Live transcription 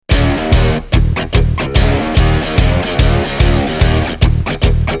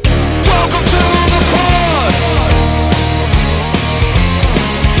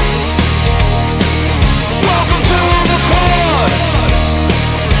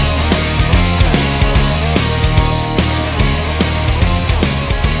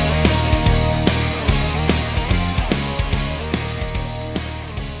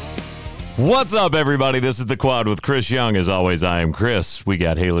What's up, everybody? This is The Quad with Chris Young. As always, I am Chris. We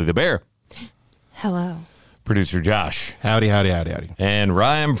got Haley the Bear. Hello. Producer Josh. Howdy, howdy, howdy, howdy. And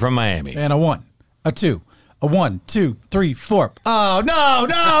Ryan from Miami. And a 1, a 2, a 1, 2, 3, 4. Oh, no.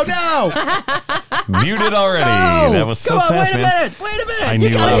 Muted already. No. That was so Come on, fast, wait a man. minute. I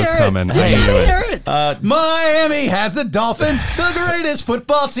knew what was coming. You I knew gotta it. hear it. Miami has the Dolphins, the greatest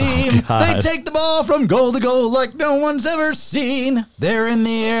football team. God. They take the ball from goal to goal like no one's ever seen. They're in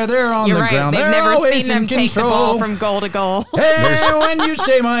the air, they're on You're the right. ground. They've They're never always seen them in take the control. ball from goal to goal. Hey, when you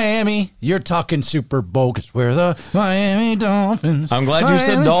say Miami, you're talking Super Bowl because we're the Miami Dolphins. I'm glad you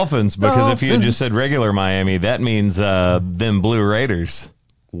said Miami Dolphins, because if you had Dolphins. just said regular Miami, that means them Blue Raiders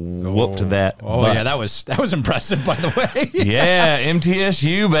whooped that. Oh, butt. yeah, that was impressive, by the way. Yeah,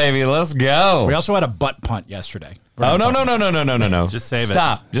 MTSU, baby. Let's go. We also had a butt punt yesterday. Oh, no. Just save it.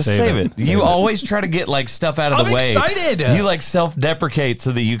 Stop. Just save it. You always try to get like stuff out of I'm the way. excited. You like self-deprecate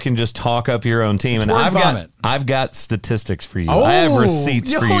so that you can just talk up your own team. And word I've vomit. got statistics for you. I have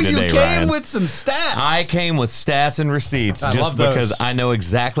receipts for you today, you came Ryan. with some stats. I came with stats and receipts I just love those. because I know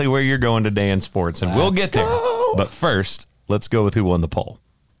exactly where you're going today in sports, and we'll Let's get there. go. But first, let's go with who won the poll.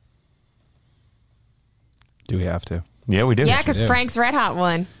 Do we have to? Yeah, we do. Yeah, because do. Frank's Red Hot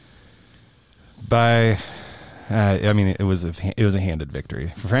won. By, it was a handed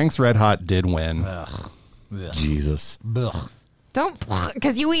victory. Frank's Red Hot did win. Jesus. Don't,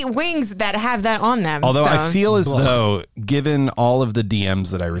 because you eat wings that have that on them. Although so. I feel as though, given all of the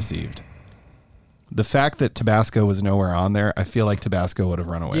DMs that I received, the fact that Tabasco was nowhere on there, I feel like Tabasco would have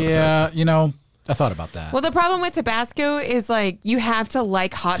run away with it. Yeah, I thought about that. Well, the problem with Tabasco is like you have to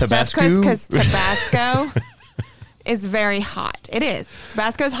like hot Tabasco? stuff because Tabasco is very hot. It is.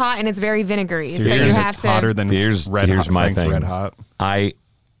 Tabasco's hot and it's very vinegary. So Seriously, you it's have to. hotter than Here's Red Hot. my Frank's thing. Red Hot. I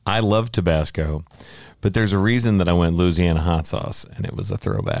love Tabasco, but there's a reason that I went Louisiana hot sauce, and it was a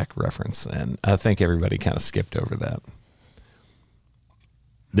throwback reference, and I think everybody kind of skipped over that.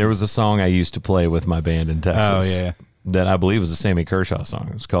 There was a song I used to play with my band in Texas. Oh, yeah. That I believe was a Sammy Kershaw song.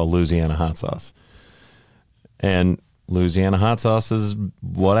 It was called Louisiana Hot Sauce. And Louisiana hot sauce is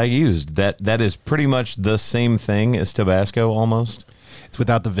what I used. That is pretty much the same thing as Tabasco almost. It's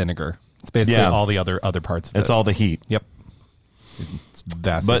without the vinegar. It's basically all the other parts of it. It's all the heat. Yep. It's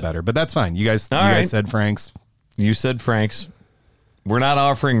vastly better. But that's fine. You guys right. said Frank's. You said Frank's. We're not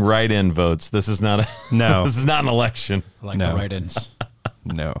offering write-in votes. This is not No. This is not an election. I like No. the write-ins.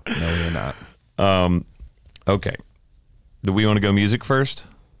 No, you're not. Okay. Do we want to go music first?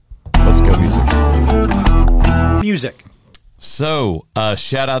 Let's go Music. So,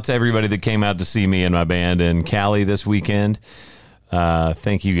 shout out to everybody that came out to see me and my band in Cali this weekend.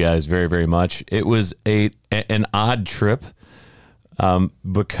 Thank you guys very, very much. It was an odd trip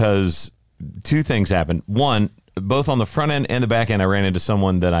because two things happened. One, both on the front end and the back end, I ran into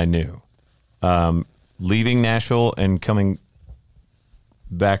someone that I knew. Leaving Nashville and coming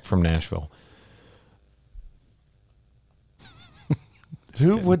back from Nashville.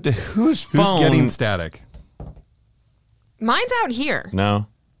 Whose phone? Who's getting static? Mine's out here. No.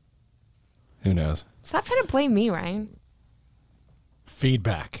 Who knows? Stop trying to blame me, Ryan.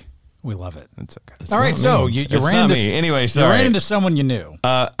 Feedback. We love it. It's okay. All right, so you It's ran not into me. Anyway, you sorry. ran into someone you knew.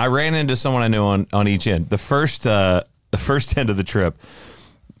 I ran into someone I knew on each end. The first end of the trip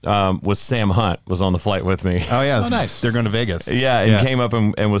was Sam Hunt was on the flight with me. Oh, yeah. Oh, nice. They're going to Vegas. Yeah, and came up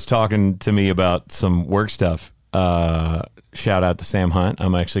and was talking to me about some work stuff. Shout out to Sam Hunt.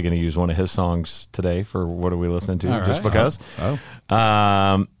 I'm actually going to use one of his songs today for What Are We Listening To, All just right. because.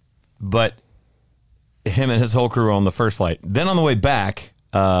 But him and his whole crew were on the first flight. Then on the way back,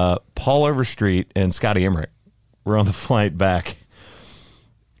 Paul Overstreet and Scotty Emmerich were on the flight back.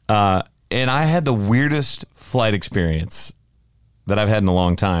 And I had the weirdest flight experience that I've had in a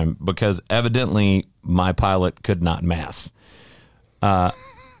long time because evidently my pilot could not math.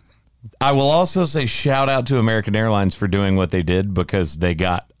 I will also say shout out to American Airlines for doing what they did because they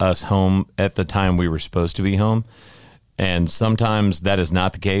got us home at the time we were supposed to be home. And sometimes that is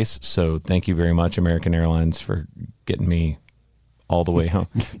not the case. So thank you very much, American Airlines, for getting me all the way home.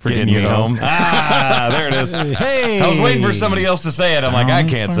 For getting me home. Ah, there it is. Hey. I was waiting for somebody else to say it. I'm like, I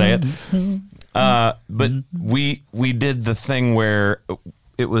can't say it. But we did the thing where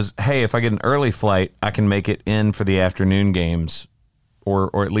it was, hey, if I get an early flight, I can make it in for the afternoon games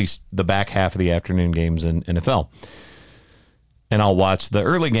or at least the back half of the afternoon games in NFL. And I'll watch the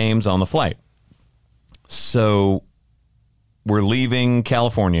early games on the flight. So we're leaving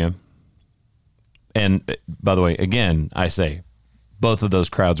California. And by the way, again, I say both of those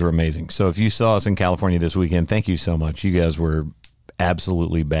crowds were amazing. So if you saw us in California this weekend, thank you so much. You guys were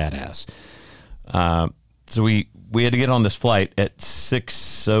absolutely badass. So we we had to get on this flight at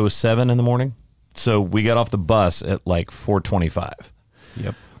 6:07 in the morning. So we got off the bus at like 4:25.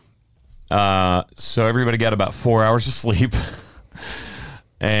 Yep. So everybody got about 4 hours of sleep.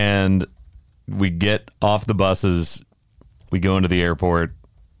 And we get off the buses. We go into the airport,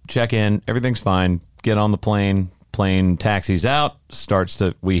 check in. Everything's fine. Get on the plane. Plane taxis out.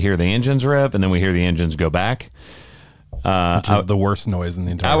 We hear the engines rev, and then we hear the engines go back. Which is the worst noise in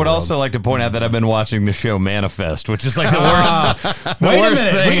the entire I would world. also like to point out that I've been watching the show Manifest, which is like the worst. Wait a worst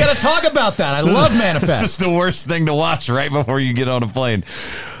minute. thing. We got to talk about that. I love Manifest. This is the worst thing to watch right before you get on a plane.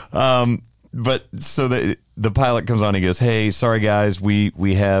 But so the pilot comes on. He goes, "Hey, sorry guys, we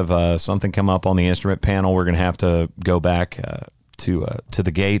have something come up on the instrument panel. We're going to have to go back to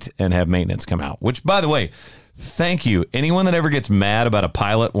the gate and have maintenance come out." Which, by the way, thank you. Anyone that ever gets mad about a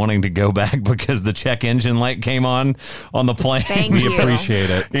pilot wanting to go back because the check engine light came on the plane, Thank We you. appreciate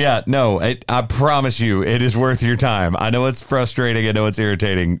it. yeah, no, I promise you, it is worth your time. I know it's frustrating. I know it's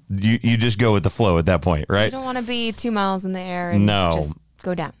irritating. You just go with the flow at that point, You right? don't want to be 2 miles in the air and No. just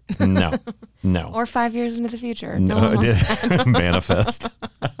go down. No. Or 5 years into the future. No one No, wants that. Manifest.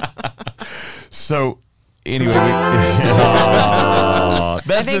 So, anyway,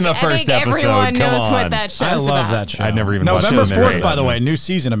 that's in the first I think episode. everyone Come knows on. what that show's I love about. that show. I'd never even watched November it. 4th, by the way, new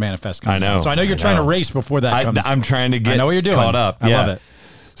season of Manifest comes I know. out. So I know you're trying to race before that comes. I'm trying to get I know what you're doing. caught up. I Yeah. love it.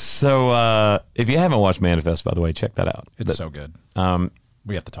 So, if you haven't watched Manifest, by the way, check that out. It's so good.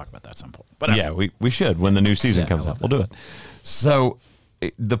 We have to talk about that at some point. But Yeah, we should when the new season comes I love out. We'll do it. So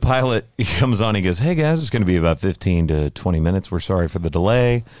the pilot he comes on. He goes, "Hey guys, it's going to be about 15 to 20 minutes. We're sorry for the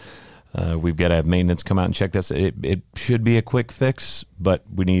delay. We've got to have maintenance come out and check this. It should be a quick fix, but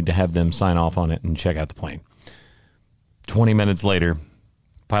we need to have them sign off on it and check out the plane." 20 minutes later,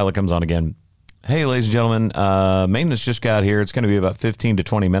 pilot comes on again. "Hey, ladies and gentlemen, maintenance just got here. It's going to be about 15 to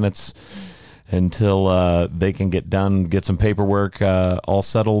 20 minutes until they can get done, get some paperwork all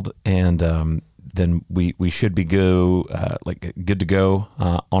settled, and then we should be good to go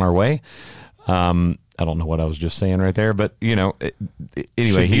on our way." I don't know what I was just saying right there, but anyway,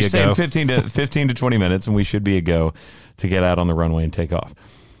 Should be he's a saying go. 15 to 20 minutes, and we should be a go to get out on the runway and take off.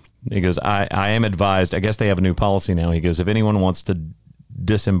 He goes, I am advised, I guess they have a new policy now. He goes, "If anyone wants to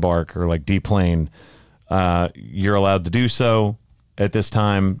disembark or like deplane, you're allowed to do so at this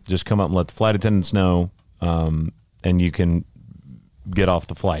time. Just come up and let the flight attendants know, and you can get off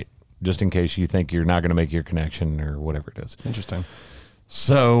the flight just in case you think you're not going to make your connection or whatever it is." Interesting.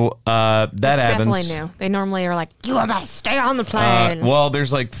 So that It's happens. definitely new. They normally are like, "You must stay on the plane." Well,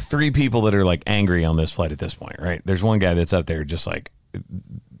 there's like 3 people that are like angry on this flight at this point, right? There's one guy that's up there just like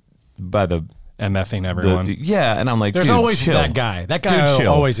by the MFing everyone. yeah, and I'm like, There's dude, always chill. that guy. That guy Dude,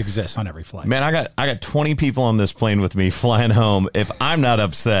 chill. always exists on every flight. Man, I got 20 people on this plane with me flying home. If I'm not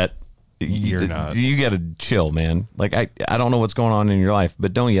upset, You're not. You got to chill, man. Like I don't know what's going on in your life,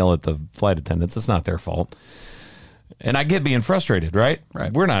 but don't yell at the flight attendants. It's not their fault. And I get being frustrated, right?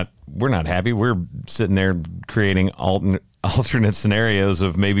 Right. We're not happy. We're sitting there creating alternate scenarios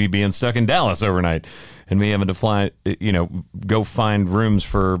of maybe being stuck in Dallas overnight and me having to fly, go find rooms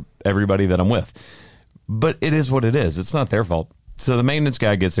for everybody that I'm with. But it is what it is. It's not their fault. So the maintenance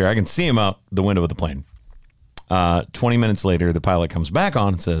guy gets there. I can see him out the window of the plane. 20 minutes later, the pilot comes back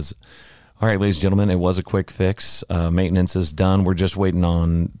on and says, "All right, ladies and gentlemen, it was a quick fix. Maintenance is done. We're just waiting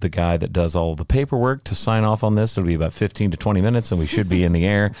on the guy that does all the paperwork to sign off on this. It'll be about 15 to 20 minutes, and we should be in the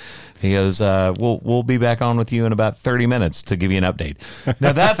air." He goes, we'll be back on with you in about 30 minutes to give you an update.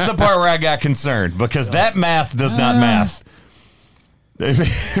 Now, that's the part where I got concerned because that math does not math.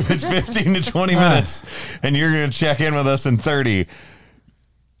 If it's 15 to 20 minutes and you're going to check in with us in 30,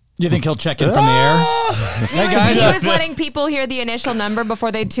 You think he'll check in from the air? He was letting people hear the initial number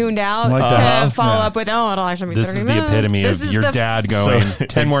before they tuned out Like to follow up with, "Oh, it'll actually be This 30 is minutes. the epitome This of is your the dad going,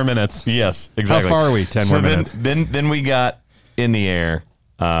 10 more minutes. yes, exactly. How far are we? 10 more minutes. Then we got in the air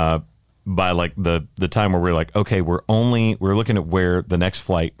by like the time where we're like, okay, we're looking at where the next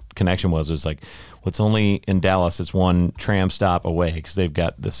flight connection was. It was like, it's only in Dallas. It's one tram stop away because they've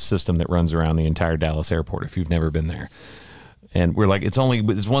got this system that runs around the entire Dallas airport if you've never been there. And we're like, it's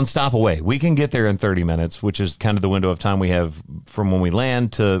one stop away. We can get there in 30 minutes, which is kind of the window of time we have from when we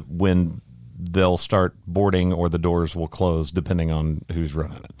land to when they'll start boarding or the doors will close, depending on who's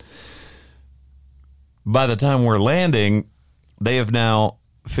running it. By the time we're landing, they have now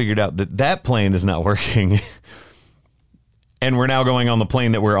figured out that plane is not working. And we're now going on the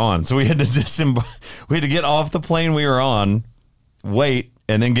plane that we're on. So we had to we had to get off the plane we were on, wait,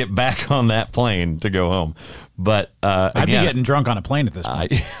 and then get back on that plane to go home. But I'd be getting drunk on a plane at this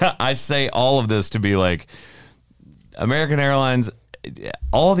point. I say all of this to be like, American Airlines,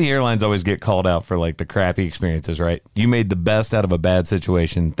 all the airlines always get called out for like the crappy experiences, right? You made the best out of a bad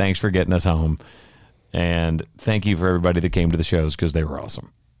situation. Thanks for getting us home. And thank you for everybody that came to the shows because they were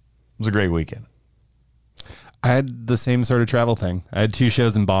awesome. It was a great weekend. I had the same sort of travel thing. I had 2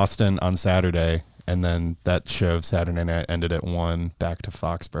 shows in Boston on Saturday, and then that show Saturday night ended at 1, back to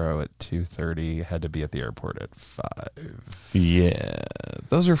Foxborough at 2:30. Had to be at the airport at 5. Yeah,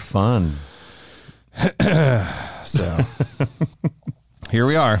 those are fun. So here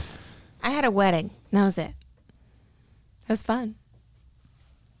we are. I had a wedding. That was it. It was fun.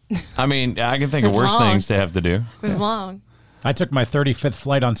 I mean, I can think It of was worse long. things to have to do. It was long. I took my 35th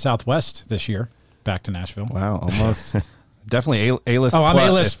flight on Southwest this year back to Nashville. Wow, almost definitely A-list. Oh, I'm plus,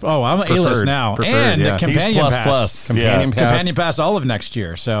 A-list. Oh, I'm preferred- A-list now. preferred, And yeah. the companion He's pass. plus. Companion Yeah. pass. Companion pass all of next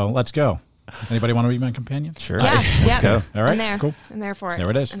year. So let's go. Anybody want to be my companion? Sure. Yeah. Let's go. All right. I'm there. Cool. I'm there for it. There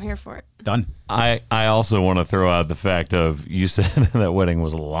it is. I'm here for it. Done. I also want to throw out the fact of you said that wedding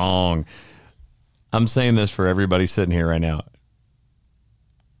was long. I'm saying this for everybody sitting here right now.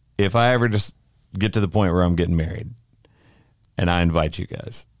 If I ever just get to the point where I'm getting married and I invite you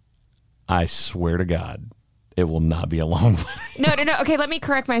guys, I swear to God, it will not be a long wedding. No. Okay, let me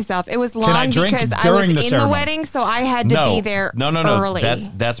correct myself. It was I long drink because I was during in the the ceremony? wedding, so I had to be there No. early.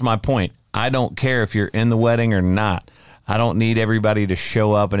 That's my point. I don't care if you're in the wedding or not. I don't need everybody to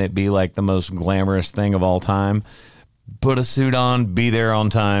show up and it be like the most glamorous thing of all time. Put a suit on, be there on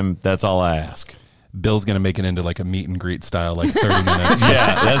time. That's all I ask. Bill's going to make it into like a meet and greet style, like 30 minutes.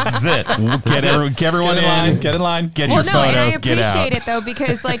 Yeah, that's it. Get everyone Get in line. in. Get in line. Get well, your no, photo. and I Get out. appreciate it though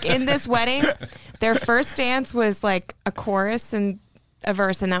because like in this wedding, their first dance was like a chorus and a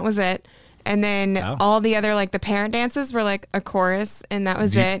verse, and that was it. And then Wow. all the other like the parent dances were like a chorus, and that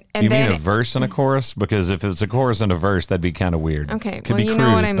was it. And you then mean a verse and a chorus? Because if it's a chorus and a verse, that'd be kind of weird. okay, Could well be you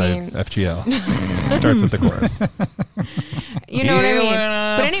know what I Cruise by mean. FGL. Starts with the chorus. You know what I mean.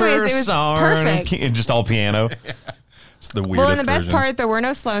 But anyways, it was perfect. And just all piano. It's the weirdest Well, and the best version. part, there were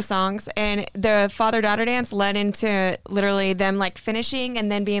no slow songs, and the father-daughter dance led into literally them like finishing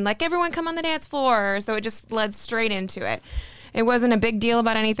and then being like, "Everyone, come on the dance floor." So it just led straight into it. It wasn't a big deal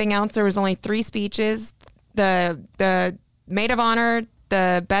about anything else. There was only 3 speeches: the maid of honor,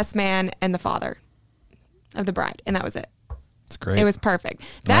 the best man, and the father of the bride, and that was it. It's great. It was perfect.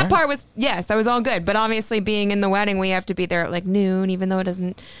 That part was, yes, that was all good. But obviously, being in the wedding, we have to be there at like noon, even though it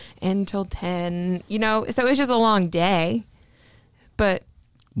doesn't end till 10. You know, so it was just a long day. But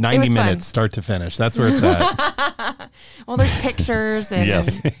 90 it was minutes, fun. start to finish. That's where it's at. well, there's pictures and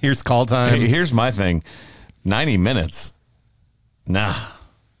Yes. Here's call time. Here's my thing. 90 minutes. Nah.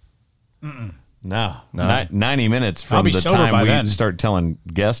 No. 90 minutes I'll from be the sober time by we then. start telling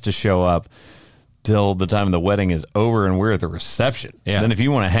guests to show up till the time the wedding is over and we're at the reception. Yeah. Then if you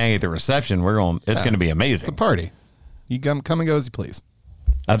want to hang at the reception, it's going to be amazing. It's a party. You come and go as you please.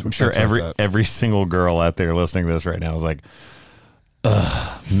 I'm sure that's where it's at. every single girl out there listening to this right now is like,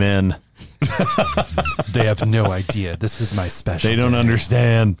 ugh, men. They have no idea. This is my special. They don't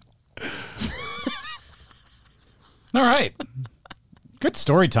understand. All right. Good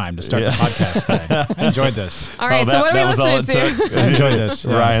story time to start the podcast today. I enjoyed this. all right. Oh, so what are we that was all it listening to? took. I enjoyed this.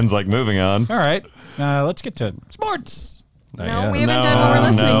 Yeah. Ryan's like moving on. All right. Let's get to sports. Not No, yet. we haven't done what we're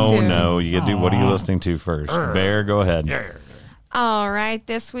listening to. No, you got to do. What are you listening to first? Bear, go ahead. All right,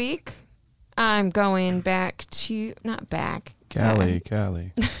 this week I'm going back to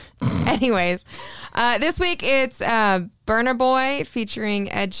Callie. Anyways, this week it's Burna Boy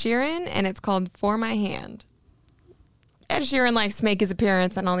featuring Ed Sheeran, and it's called "For My Hand." Ed Sheeran likes to make his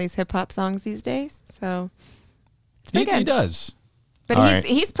appearance on all these hip hop songs these days, so it's pretty He good. does. But All he's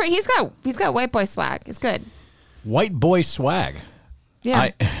right. he's got white boy swag. It's good. White boy swag.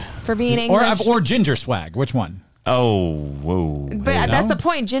 Yeah, for being English. Or ginger swag. Which one? Oh, whoa. but that's the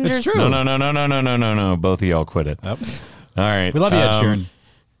point. Ginger's It's true. No. Both of y'all quit it. Yep. All right. We love you, Ed Sheeran.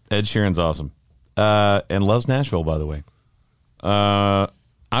 Ed Sheeran's awesome. And loves Nashville, by the way. I'm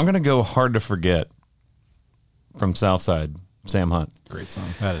going to go Hard to Forget from Southside, Sam Hunt. Great song.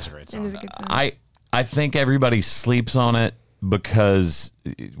 That is a great It song. is a good song. I think everybody sleeps on it because,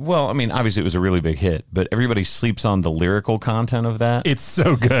 well, I mean, obviously it was a really big hit, but everybody sleeps on the lyrical content of that. It's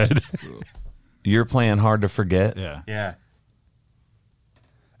so good. You're playing Hard to Forget. Yeah. Yeah.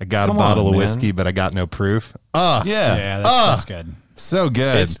 I got Come a bottle on, of man. whiskey, but I got no proof. Oh, Yeah. Yeah, that's good. so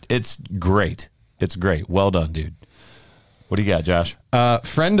good. It's great. It's great. Well done, dude. What do you got, Josh?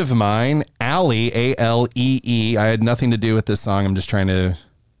 Friend of mine, Allie, A-L-E-E. I had nothing to do with this song. I'm just trying to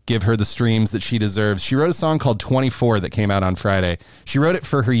give her the streams that she deserves. She wrote a song called 24 that came out on Friday. She wrote it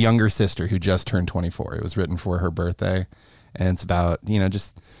for her younger sister who just turned 24. It was written for her birthday. And it's about,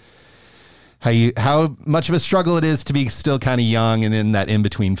 just how much of a struggle it is to be still kind of young and in that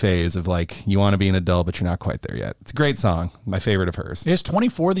in-between phase of like you want to be an adult but you're not quite there yet. It's a great song, my favorite of hers. Is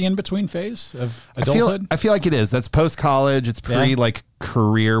 24 the in-between phase of adulthood? I feel like it is. That's post-college. It's pre like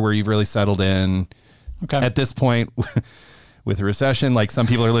career where you've really settled in. Okay. At this point with a recession, like some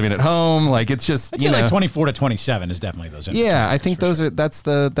people are living at home, like it's just I'd say like 24 to 27 is definitely those. Yeah, I think those are that's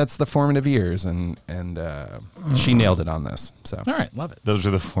the formative years, and she nailed it on this. So all right, love it. Those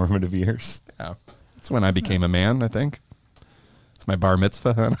are the formative years. Yeah, that's when I became a man. I think it's my bar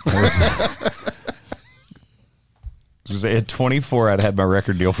mitzvah. At 24, I'd had my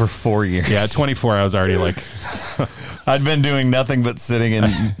record deal for 4 years. Yeah, at 24, I was already like, I'd been doing nothing but sitting in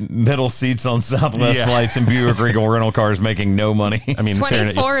middle seats on Southwest flights and Buick Regal rental cars, making no money. I mean,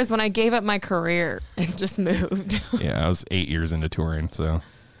 24 is when I gave up my career and just moved. Yeah, I was 8 years into touring, so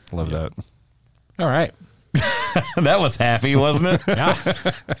love that. All right. That was happy, wasn't it? Yeah.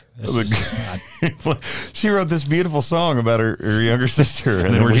 She wrote this beautiful song about her younger sister,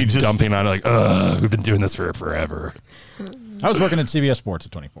 And then we're just dumping on it like, ugh, we've been doing this for forever. I was working at CBS Sports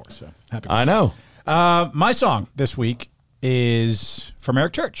at 24, so happy. I know. My song this week is from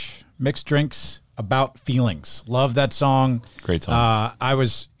Eric Church, Mixed Drinks About Feelings. Love that song. Great song.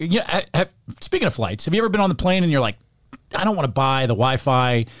 Speaking of flights, have you ever been on the plane and you're like, I don't want to buy the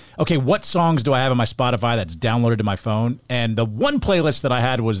Wi-Fi. Okay, what songs do I have on my Spotify that's downloaded to my phone? And the one playlist that I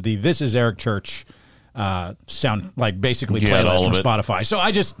had was the This Is Eric Church sound, like basically playlist from Spotify. So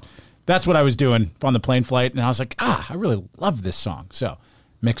that's what I was doing on the plane flight. And I was like, I really love this song. So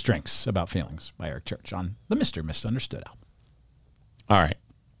Mixed Drinks About Feelings by Eric Church on the Mr. Misunderstood album. All right,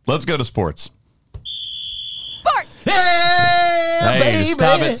 let's go to sports. Sports! Hey, baby,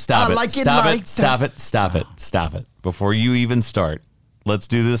 stop it. Stop it. Before you even start, let's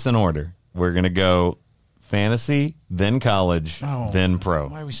do this in order. We're going to go fantasy, then college, then pro.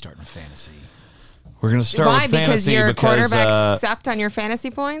 Why are we starting with fantasy? We're going to start with fantasy because your quarterback sucked on your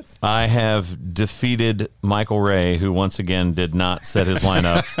fantasy points? I have defeated Michael Ray, who once again did not set his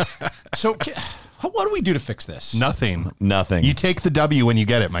lineup. So what do we do to fix this? Nothing. You take the W when you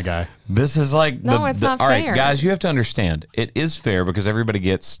get it, my guy. This is like it's not all fair. right, guys, you have to understand. It is fair because everybody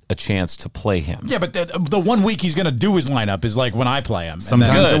gets a chance to play him. Yeah, but the 1 week he's going to do his lineup is like when I play him.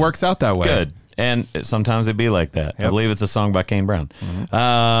 Sometimes it works out that way. Good. And sometimes it'd be like that. Yep. I believe it's a song by Kane Brown.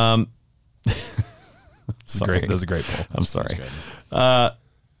 Mm-hmm. Sorry. That's a great poll. I'm sorry.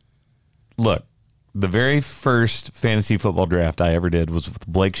 Look, the very first fantasy football draft I ever did was with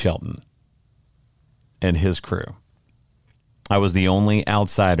Blake Shelton and his crew. I was the only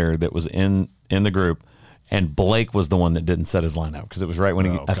outsider that was in the group, and Blake was the one that didn't set his lineup because it was right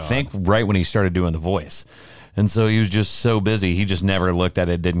when right when he started doing The Voice. And so he was just so busy, he just never looked at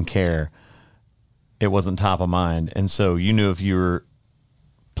it, didn't care. It wasn't top of mind. And so you knew if you were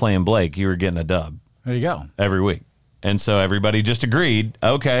playing Blake, you were getting a dub. There you go. Every week. And so everybody just agreed,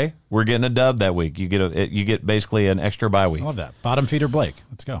 okay, we're getting a dub that week. You get basically an extra bye week. I love that. Bottom feeder Blake.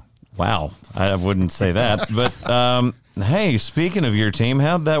 Let's go. Wow. I wouldn't say that. But hey, speaking of your team,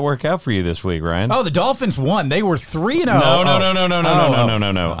 how'd that work out for you this week, Ryan? Oh, the Dolphins won. They were 3-0.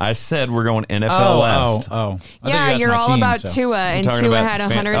 No. I said we're going NFL West. Yeah, you're all about Tua, and Tua had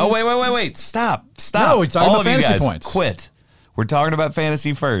 100. Oh, wait. Stop. No, it's all about fantasy guys, points. Quit. We're talking about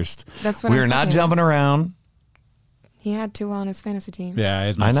fantasy first. That's what we're not jumping around. He had Tua on his fantasy team. Yeah,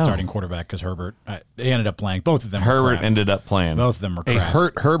 he's my starting quarterback because Herbert. They ended up playing. Both of them. Herbert ended up playing. Both of them were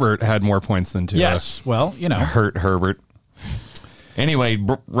crap. Herbert had more points than Tua. Yes. Well, Herbert. Anyway,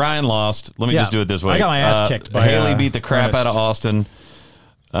 Ryan lost. Let me just do it this way. I got my ass kicked by Haley beat the crap out of Austin.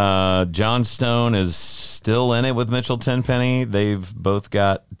 John Stone is still in it with Mitchell Tenpenny. They've both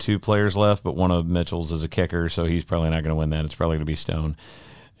got 2 players left, but one of Mitchell's is a kicker, so he's probably not going to win that. It's probably going to be Stone.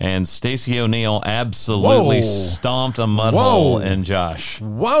 And Stacey O'Neal absolutely stomped a mud hole in Josh.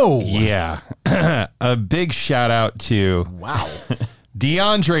 Whoa. Yeah. A big shout out to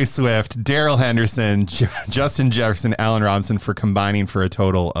DeAndre Swift, Darrell Henderson, Justin Jefferson, Allen Robinson for combining for a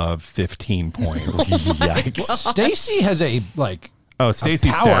total of 15 points. Yikes. Stacey has a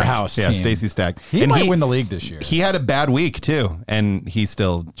Stacey's powerhouse stacked. team. Yeah, Stacey's stacked. He might win the league this year. He had a bad week too, and he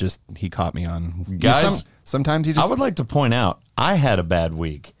still he caught me on. Guys, sometimes you just. I would like to point out I had a bad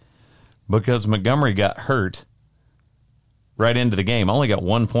week because Montgomery got hurt right into the game. I only got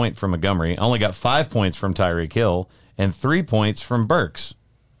 1 point from Montgomery. I only got 5 points from Tyreek Hill and 3 points from Burks.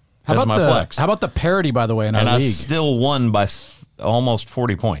 As my flex. How about the parity, by the way, in our league? And I still won by almost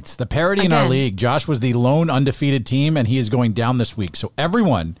 40 points. The parity in our league. Josh was the lone undefeated team, and he is going down this week. So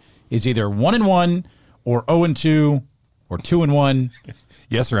everyone is either 1-1 or 0-2 or 2-1.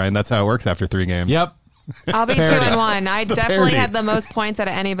 Yes, Ryan. That's how it works after 3 games. Yep. I'll be 2-1. I definitely parody. had the most points out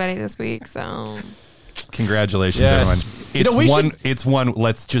of anybody this week. So Congratulations, Yes. everyone. You know, we should- It's one.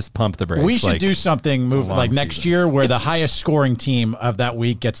 Let's just pump the brakes. We should do something a move long like next season. year where the highest scoring team of that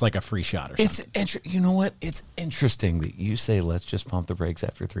week gets like a free shot or something. You know what? It's interesting that you say let's just pump the brakes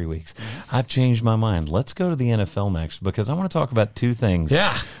after 3 weeks. I've changed my mind. Let's go to the NFL next because I want to talk about two things.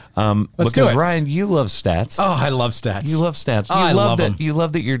 Yeah. Let's Let's because do it. Ryan, you love stats. Oh, I love stats. You love stats. Oh, I love them. You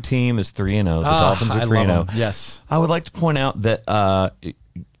love that your team is 3-0. The Dolphins are 3-0. Yes. I would like to point out that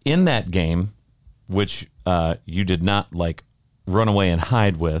in that game, which you did not like run away and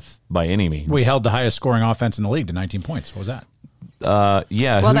hide with by any means. We held the highest scoring offense in the league to 19 points. What was that?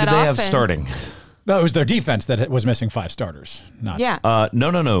 Yeah. Well, Who that did they have offense- starting? No, it was their defense that was missing 5 starters. Not yeah.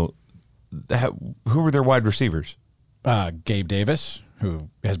 No. Who were their wide receivers? Gabe Davis, who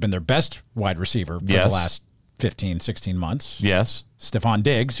has been their best wide receiver for Yes. the last 15, 16 months. Yes. Stephon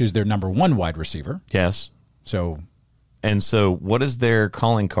Diggs, who's their number 1 wide receiver. Yes. So, And so what has their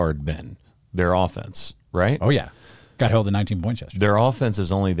calling card been? Their offense, right? oh yeah, got held to 19 points yesterday. Their offense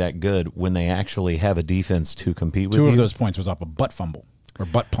is only that good when they actually have a defense to compete with 2 you. of those points was off a butt fumble or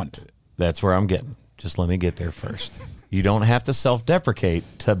butt punt. That's where I'm getting. Just let me get there first. You don't have to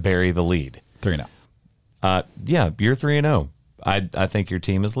self-deprecate to bury the lead. 3-0. Yeah, you're 3-0. I think your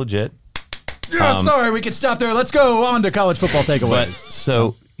team is legit. Yeah, sorry, we could stop there. Let's go on to college football But takeaways.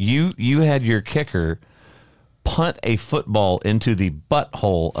 so you had your kicker punt a football into the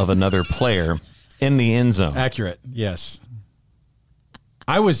butthole of another player in the end zone. Accurate, yes.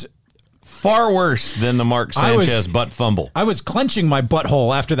 I was Far worse than the Mark I was- Sanchez butt fumble. I was clenching my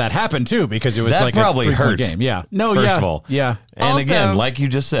butthole after that happened too because it was That like probably a 3-point hurt. game. Yeah, no, First yeah, of all. yeah, And Also- again, like you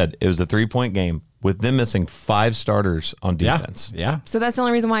just said, it was a 3-point game with them missing 5 starters on yeah, defense. yeah, So that's the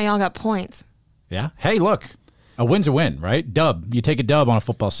only reason why y'all got points. yeah. Hey, look, a win's a win, right? Dub. You take a dub on a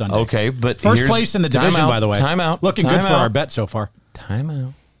football Sunday. Okay, but First here's- place in the time division, out, by the way. time out, Looking time good for out. our bet so far.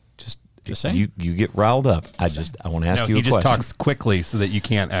 Timeout. Just saying. You get riled up. I want to ask No, you a he just question. talks quickly so that you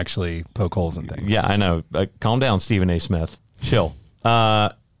can't actually poke holes in things. Yeah, I know. Calm down, Stephen A. Smith. Chill.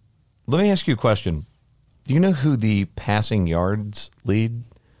 Let me ask you a question. Do you know who the passing yards lead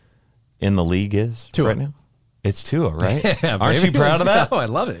in the league is Tua. right now? It's Tua, right? Yeah, Aren't baby. you proud of that? Oh, I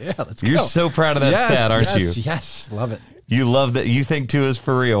love it. Yeah, let's go. You're so proud of that Yes, stat, aren't yes, you? Yes, love it. You love that. You think Tua's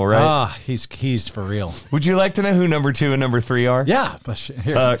for real, right? Ah, he's for real. Would you like to know who number 2 and number 3 are? Yeah, but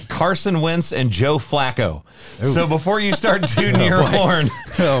here. Carson Wentz and Joe Flacco. So before you start tooting your horn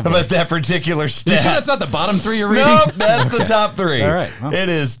about that particular you stat, sure that's not the bottom 3 you're reading? nope, that's the top 3. All right, well. It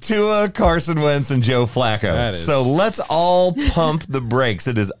is Tua, Carson Wentz, and Joe Flacco. That is- So let's all pump the brakes.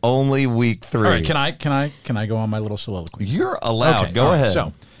 It is only week 3. All right, can I go on my little soliloquy? You're allowed. Okay, Go all right, ahead.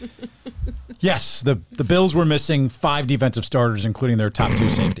 So, yes, the Bills were missing 5 defensive starters, including their top 2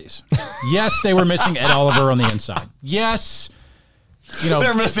 safeties. Yes, they were missing Ed Oliver on the inside. Yes,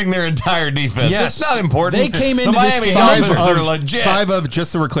 they're missing their entire defense. Yes. It's not important. They came into the this Miami game- Dolphins Five are of, legit. 5 of,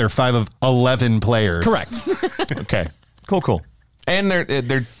 just so we're clear, 5 of 11 players. correct. Okay. Cool. And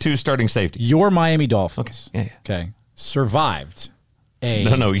they're 2 starting safeties. Your Miami Dolphins, Okay, yeah. okay, survived a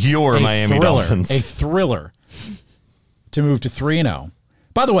your a Miami thriller, Dolphins. a thriller to move to 3-0.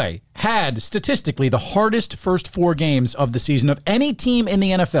 By the way, had statistically the hardest first 4 games of the season of any team in the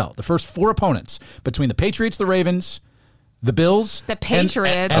NFL. The first 4 opponents between the Patriots, the Ravens, the Bills, The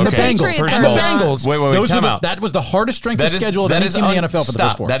Patriots. and the Okay, Bengals. Patriots And the are- Bengals. Wait, Those were time out. that was the hardest strength of schedule of any team in the NFL for the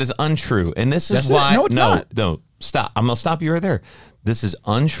first 4. That is untrue. And this is Yes, it is. why. No, it's not. No, stop. I'm going to stop you right there. This is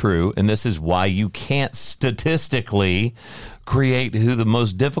untrue. And this is why you can't statistically create who the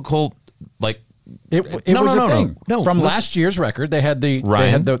most difficult, like, It No, was no, a no, thing. no. From Listen. last year's record, they had the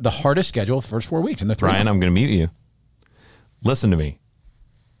Ryan? the hardest schedule the first 4 weeks in the 3. Ryan, I'm going to mute you. Listen to me.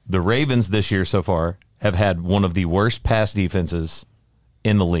 The Ravens this year so far have had one of the worst pass defenses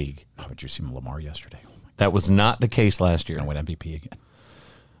in the league. Oh, did you see Lamar yesterday? Oh my That was not the case last year. God, win MVP again.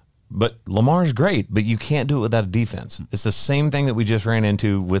 But Lamar's great, but you can't do it without a defense. It's the same thing that we just ran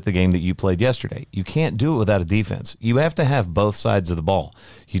into with the game that you played yesterday. You can't do it without a defense. You have to have both sides of the ball.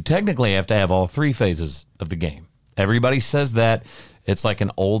 You technically have to have all 3 phases of the game. Everybody says that. It's like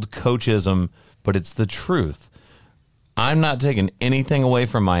an old coachism, but it's the truth. I'm not taking anything away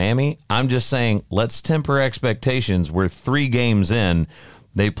from Miami. I'm just saying let's temper expectations. We're 3 games in.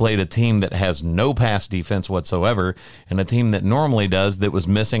 They played a team that has no pass defense whatsoever and a team that normally does that was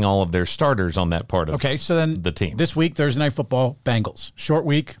missing all of their starters on that part of Okay, so then the team. this week, Thursday Night Football, Bengals. Short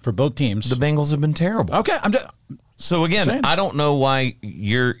week for both teams. The Bengals have been terrible. Okay, I'm just, So again, Same. I don't know why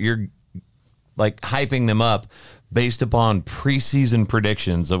you're like hyping them up based upon preseason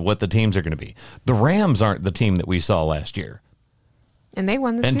predictions of what the teams are going to be. The Rams aren't the team that we saw last year. And they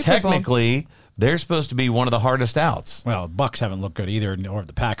won the And Super Bowl. technically, they're supposed to be one of the hardest outs. Well, Bucks haven't looked good either, or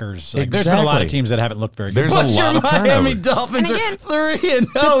the Packers. Like, there's been a lot of teams that haven't looked very good. There's a lot of Miami turnover. Dolphins And again, are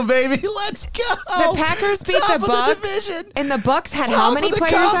 3-0, baby. Let's go. The Packers beat Top the of Bucks, division. and the Bucks had Top how of many the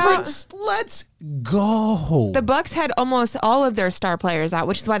players out? conference. Let's go. The Bucks had almost all of their star players out,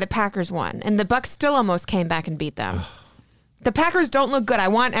 which is why the Packers won. And the Bucks still almost came back and beat them. The Packers don't look good. I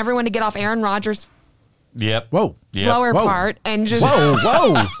want everyone to get off Aaron Rodgers' Yep. Whoa. Yep. lower part and just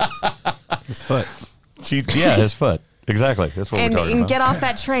Whoa. His foot. Yeah, his foot. Exactly. That's what we're talking and about. get off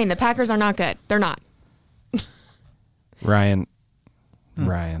that train. The Packers are not good. They're not. Ryan.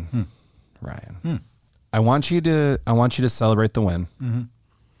 I want you to celebrate the win. Mm-hmm.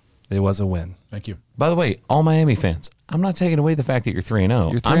 It was a win. Thank you. By the way, all Miami fans, I'm not taking away the fact that you're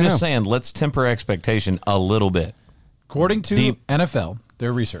 3-0. You're I'm 3-0. just saying, let's temper expectation a little bit. According to NFL,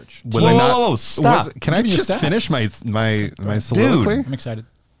 their research. Whoa, stop. Can I Give me your just stat. finish my soliloquy? I'm excited.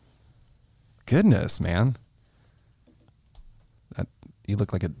 Goodness, man. You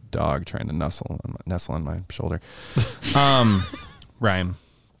look like a dog trying to nestle on my shoulder. Ryan,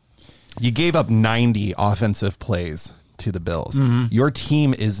 you gave up 90 offensive plays to the Bills. Mm-hmm. Your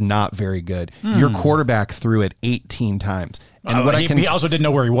team is not very good. Your quarterback threw it 18 times. And He also didn't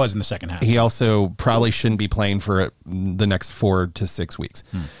know where he was in the second half. he also probably shouldn't be playing for the next 4 to 6 weeks.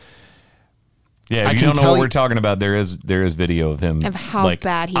 Yeah, I if you can don't know tell what you- we're talking about, there is video of him Of how like,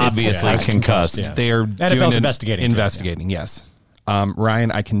 bad he is. obviously Yeah. concussed. Yeah. They are NFL's investigating too, investigating, yes.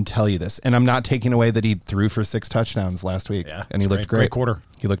 Ryan, I can tell you this, and I'm not taking away that he threw for 6 touchdowns last week, Yeah, and he it's looked great. great. Great quarter.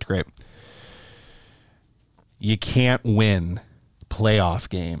 He looked great. You can't win playoff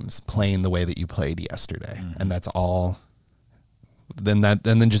games playing the way that you played yesterday, and that's all.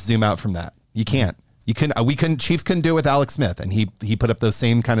 Then just zoom out from that. You can't. You couldn't. We couldn't. Chiefs couldn't do it with Alex Smith, and he put up those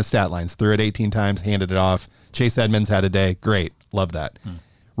same kind of stat lines. Threw it 18 times, handed it off. Chase Edmonds had a day. Great, love that.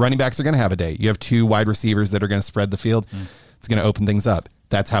 Running backs are going to have a day. You have 2 wide receivers that are going to spread the field. It's going to open things up.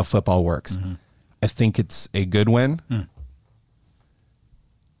 That's how football works. I think it's a good win.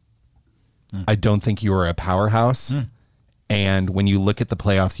 I don't think you are a powerhouse. And when you look at the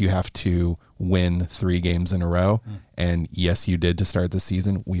playoffs, you have to win 3 games in a row. And yes, you did to start the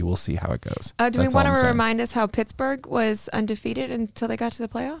season. We will see how it goes. Do we That's want all to I'm saying. remind us how Pittsburgh was undefeated until they got to the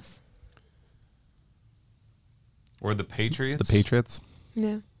playoffs? Or the Patriots. The Patriots?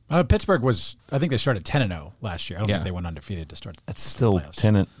 Yeah. Pittsburgh was, I think they started 10-0 last year. I don't Yeah. think they went undefeated to start. That's still playoffs.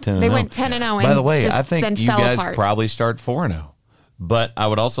 10-0. They went 10-0 By and the way, just I think then you fell guys apart. probably start 4-0. But I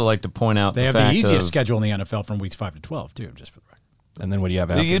would also like to point out They the have fact the easiest of, schedule in the NFL from weeks 5 to 12, too, just for the record. And then what do you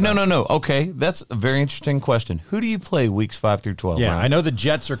have after that? No. Okay, that's a very interesting question. Who do you play weeks 5 through 12? Yeah, Ryan? I know the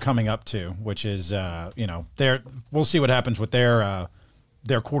Jets are coming up too, which is we'll see what happens with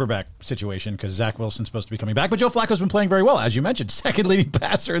their quarterback situation because Zach Wilson's supposed to be coming back, but Joe Flacco's been playing very well, as you mentioned, second leading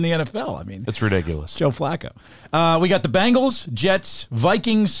passer in the NFL. I mean, It's ridiculous. Joe Flacco. We got the Bengals, Jets,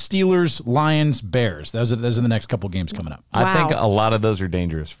 Vikings, Steelers, Lions, Bears. Those are the next couple games coming up. I think Wow. a lot of those are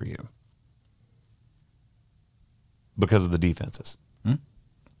dangerous for you because of the defenses.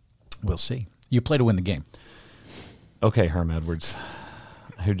 We'll see. You play to win the game. Okay, Herm Edwards,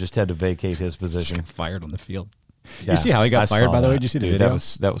 who just had to vacate his position. Fired on the field. Yeah, You see how he got I fired, saw by the way? that. Did you see the Dude, video?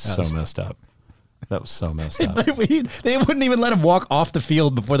 That was so messed up. That was so messed up. They wouldn't even let him walk off the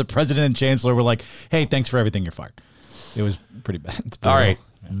field before the president and chancellor were like, "Hey, thanks for everything. You're fired." It was pretty bad. It's All brutal. right.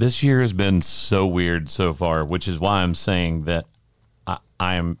 This year has been so weird so far, which is why I'm saying that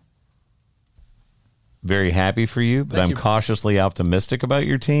I am very happy for you, but Thank I'm you. cautiously optimistic about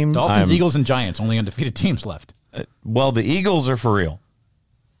your team. Dolphins, I'm- Eagles, and Giants, only undefeated teams left. Well, the Eagles are for real.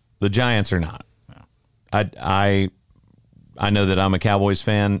 The Giants are not. I know that I'm a Cowboys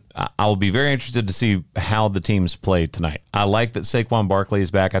fan. I'll be very interested to see how the teams play tonight. I like that Saquon Barkley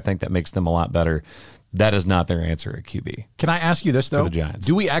is back. I think that makes them a lot better. That is not their answer at QB. Can I ask you this, though? the Giants.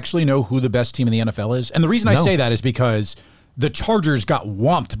 Do we actually know who the best team in the NFL is? And the reason I No. say that is because the Chargers got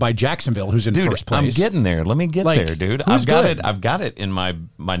whomped by Jacksonville, who's in Dude, first place. I'm getting there. Let me get Like, there, dude. who's I've got good? it. I've got it in my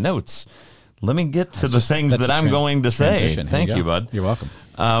notes. Let me get to the things That's that a I'm going to say. transition. Here Thank go. you, bud. You're welcome.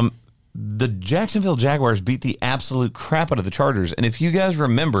 The Jacksonville Jaguars beat the absolute crap out of the Chargers. And if you guys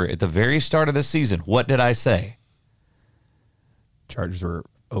remember at the very start of the season, what did I say? Chargers were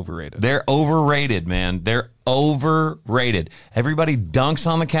overrated. They're overrated, man. They're overrated. Everybody dunks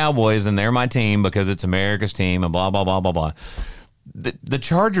on the Cowboys and they're my team because it's America's team and blah, blah, blah, blah, blah. The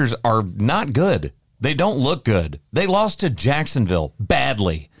Chargers are not good. They don't look good. They lost to Jacksonville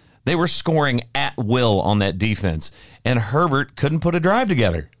badly. They were scoring at will on that defense, and Herbert couldn't put a drive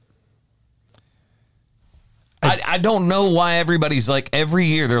together. I don't know why everybody's like, every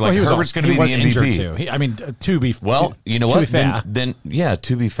year they're like, Herbert's going to be the MVP. Injured too. To be Well, you know to what? Be fair. Then,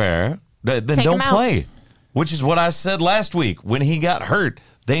 to be fair, then Take don't him out. play, which is what I said last week. When he got hurt,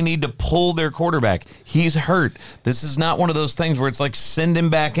 they need to pull their quarterback. He's hurt. This is not one of those things where it's like send him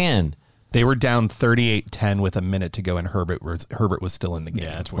back in. They were down 38-10 with a minute to go, and Herbert was still in the game.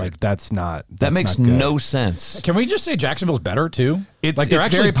 Yeah, that's weird. Like That makes no sense. Can we just say Jacksonville's better too? It's like they're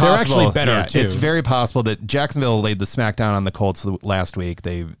very possible. They're actually better Yeah, too. It's very possible that Jacksonville laid the smackdown on the Colts last week.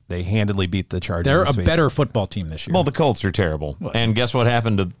 They handedly beat the Chargers. They're this a week. better football team this year. Well, the Colts are terrible. And guess what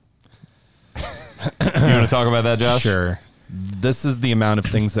happened to... You want to talk about that, Josh? Sure. This is the amount of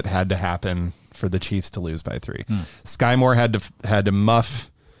things that had to happen for the Chiefs to lose by 3. Sky Moore had to muff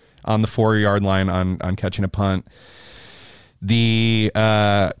on the 4-yard line on catching a punt. The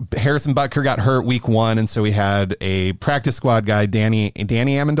Harrison Butker got hurt week 1, and so we had a practice squad guy, Danny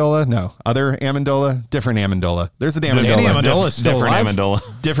Amendola. No, other Amendola, different Amendola. There's a Amendola. Danny Amendola is still Different alive?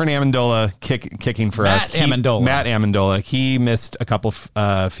 Amendola. Different Amendola kicking for Matt us. Amendola. Matt Amendola. He missed a couple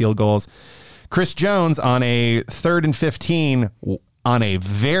field goals. Chris Jones on a 3rd and 15 on a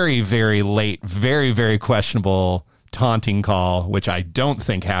very, very late, very, very questionable taunting call, which I don't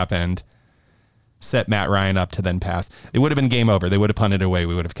think happened, set Matt Ryan up to then pass. It would have been game over. They would have punted it away.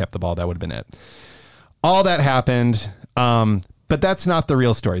 We would have kept the ball. That would have been it. All that happened. But that's not the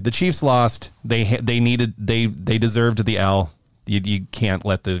real story. The Chiefs lost. They deserved the L. You can't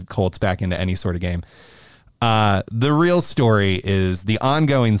let the Colts back into any sort of game. The real story is the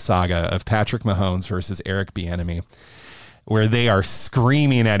ongoing saga of Patrick Mahomes versus Eric Bieniemy, where they are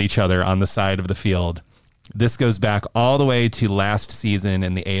screaming at each other on the side of the field. This goes back all the way to last season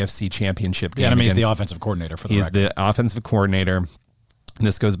in the AFC Championship game. Bieniemy is the offensive coordinator for the He's record. the offensive coordinator. And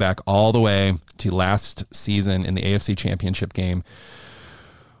this goes back all the way to last season in the AFC Championship game,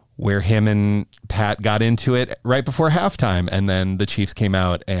 where him and Pat got into it right before halftime, and then the Chiefs came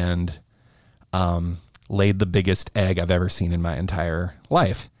out and laid the biggest egg I've ever seen in my entire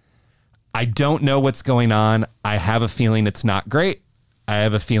life. I don't know what's going on. I have a feeling it's not great. I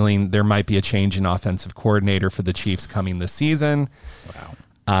have a feeling there might be a change in offensive coordinator for the Chiefs coming this season.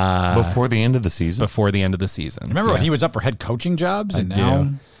 Wow. Before the end of the season? Before the end of the season. Remember when he was up for head coaching jobs? And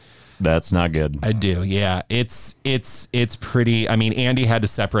now That's not good. I do, yeah. It's pretty. I mean, Andy had to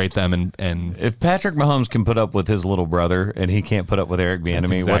separate them, and If Patrick Mahomes can put up with his little brother and he can't put up with Eric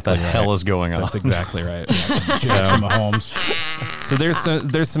Bieniemy, what the hell is going on? That's exactly right. Jackson Mahomes. So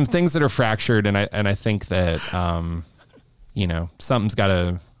there's some things that are fractured, and I think that something's got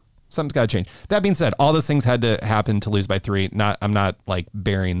to change. That being said, all those things had to happen to lose by 3. I'm not like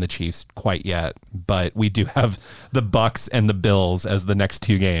burying the Chiefs quite yet, but we do have the Bucks and the Bills as the next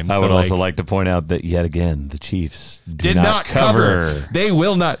 2 games. I would also like to point out that yet again, the Chiefs did not cover. They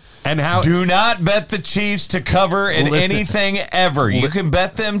will not. And how? Do not bet the Chiefs to cover in anything ever. You can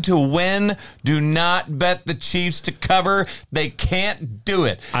bet them to win. Do not bet the Chiefs to cover. They can't do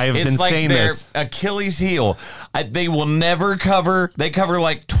it. I have it's been like saying their this. Achilles heel. They will never cover. They cover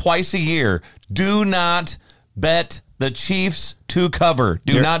like twice a year. Do not bet the Chiefs to cover.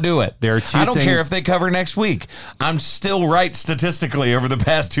 Do not do it. There are 2 I don't care things- if they cover next week. I'm still right statistically over the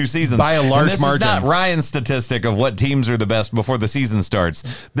past 2 seasons. By a large and this margin. is not Ryan's statistic of what teams are the best before the season starts.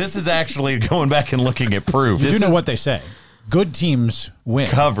 This is actually going back and looking at proof. You do know what they say. Good teams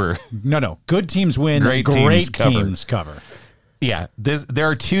win. Cover. No. Good teams win. Great teams cover. Yeah, there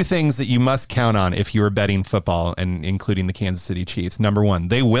are 2 things that you must count on if you are betting football, and including the Kansas City Chiefs. Number 1,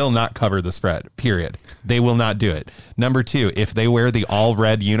 they will not cover the spread, period. They will not do it. Number 2, if they wear the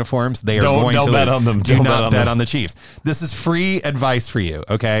all-red uniforms, they are going to bet lose. on them. Do Don't not bet bet on on the Chiefs. This is free advice for you,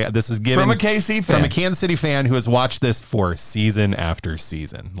 okay? This is given From a KC fan. From a Kansas City fan who has watched this for season after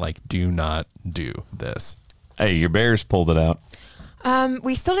season. Like, do not do this. Hey, your Bears pulled it out.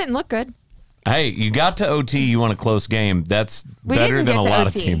 We still didn't look good. Hey, you got to OT. You won a close game. That's We better didn't than get a to lot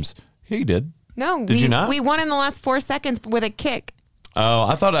OT. of teams. Yeah, you did. No, Did you not? We won in the last 4 seconds with a kick. Oh,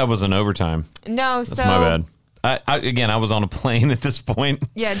 I thought that was an overtime. No, That's so my bad. I was on a plane at this point.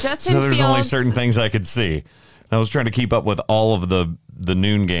 Yeah, Justin So there's Fields. only certain things I could see. I was trying to keep up with all of the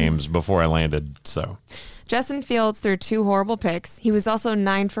noon games before I landed. So Justin Fields threw 2 horrible picks. He was also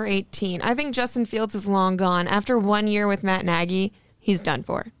 9 for 18. I think Justin Fields is long gone. After 1 year with Matt Nagy, he's done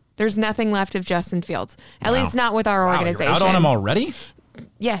for. There's nothing left of Justin Fields, at least not with our Wow, organization. you're out on him already?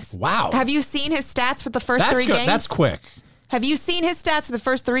 Yes. Wow. Have you seen his stats for the first That's 3 good. games? That's quick. Have you seen his stats for the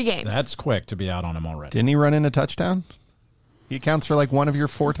first 3 games? That's quick to be out on him already. Didn't he run in a touchdown? He accounts for like one of your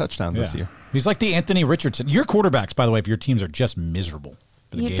 4 touchdowns this year. He's like the Anthony Richardson. Your quarterbacks, by the way, if your teams are just miserable.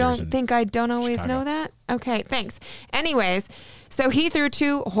 for the You Gators don't and think I don't always Chicago. know that? Okay, thanks. Anyways, so he threw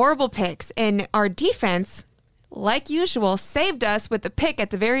 2 horrible picks, and our defense like usual, saved us with the pick at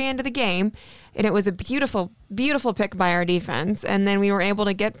the very end of the game. And it was a beautiful, beautiful pick by our defense. And then we were able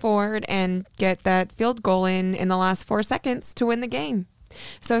to get forward and get that field goal in the last 4 seconds to win the game.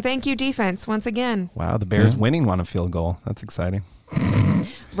 So thank you, defense, once again. Wow, the Bears winning on a field goal. That's exciting.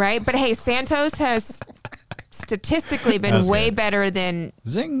 Right? But hey, Santos has statistically been way better than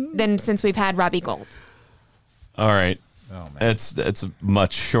since we've had Robbie Gould. All right. Oh, man. It's a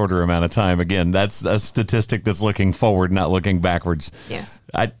much shorter amount of time. Again, that's a statistic that's looking forward, not looking backwards. Yes.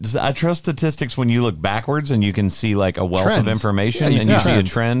 I trust statistics when you look backwards and you can see like a wealth Trends. of information Yeah, and you see a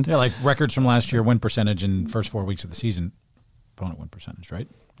trend. Yeah, like records from last year, win percentage in first 4 weeks of the season. Opponent win percentage, right?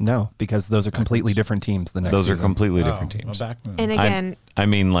 No, because those are completely different teams the next Those are season. completely different teams. And again, I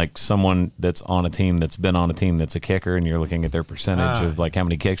mean, like someone that's on a team that's been on a team that's a kicker, and you're looking at their percentage of like how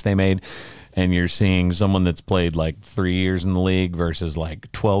many kicks they made, and you're seeing someone that's played like 3 years in the league versus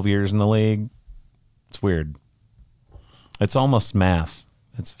like 12 years in the league. It's weird. It's almost math.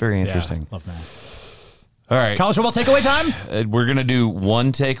 It's very interesting. Love math. All right. College football takeaway time? We're going to do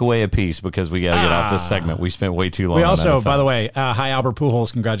one takeaway apiece because we got to get off this segment. We spent way too long We on also, NFL. by the way, hi Albert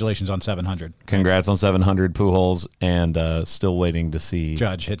Pujols, congratulations on 700. Congrats on 700 Pujols, and still waiting to see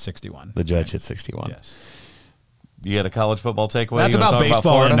Judge hit 61. the judge hit 61. Yes. You got a college football takeaway? That's You wanna about talk baseball in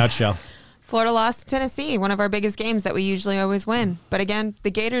Florida? a nutshell. Florida lost to Tennessee, one of our biggest games that we usually always win. But again,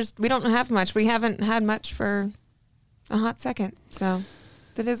 the Gators, we don't have much. We haven't had much for a hot second. So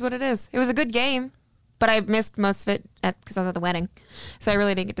it is what it is. It was a good game, but I missed most of it because I was at the wedding. So I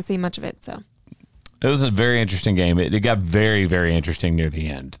really didn't get to see much of it. So It was a very interesting game. It got very, very interesting near the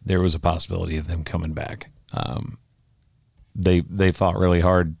end. There was a possibility of them coming back. They fought really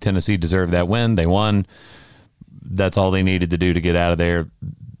hard. Tennessee deserved that win. They won. That's all they needed to do to get out of there.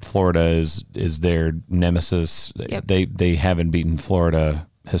 Florida is their nemesis. Yep. They haven't beaten Florida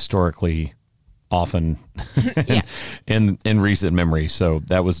historically often in recent memory. So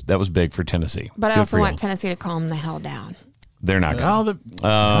that was big for Tennessee. But I Good also for want y'all. Tennessee to calm the hell down. They're not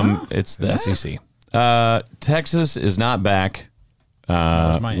going. It's the SEC. Texas is not back.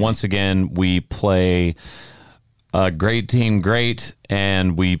 Once again, we play a great team,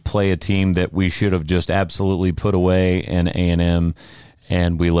 and we play a team that we should have just absolutely put away in A&M,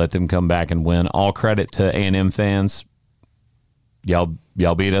 and we let them come back and win. All credit to A&M fans. Y'all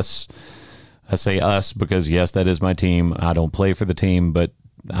beat us. I say us because, yes, that is my team. I don't play for the team, but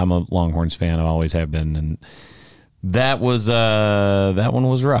I'm a Longhorns fan. I always have been, and that was that one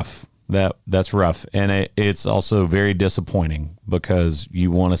was rough. That's rough, and it's also very disappointing because you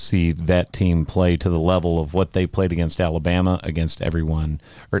want to see that team play to the level of what they played against Alabama, against everyone.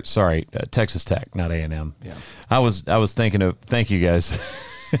 Or sorry, Texas Tech, not A&M. Yeah, I was thinking of. Thank you guys.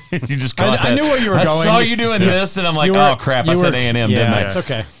 You just caught that. I knew where you were going. I saw you doing this, and I'm like, oh crap! I said A&M, didn't I? It's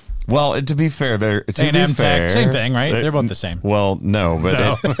okay. Well, to be fair, A&M Tech, same thing, right? They're both the same. Well, no,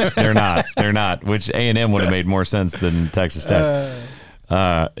 but they're not. They're not. Which A&M would have made more sense than Texas Tech.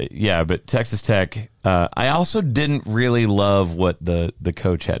 But Texas Tech. I also didn't really love what the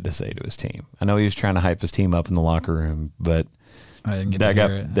coach had to say to his team. I know he was trying to hype his team up in the locker room, but I didn't get to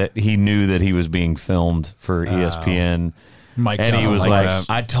hear it. that he knew that he was being filmed for ESPN. Mike and he was like,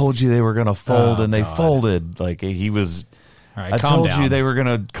 "I told you they were going to fold, and they God. folded." Like he was. All right, I calm told down. you they were going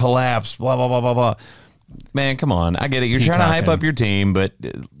to collapse. Blah blah blah blah blah. Man, come on! I get it. You're trying to hype up your team, but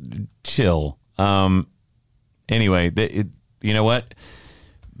chill. Anyway, you know what?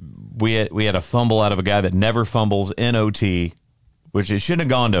 We had a fumble out of a guy that never fumbles in OT, which it shouldn't have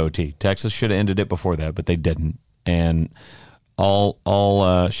gone to OT. Texas should have ended it before that, but they didn't. And all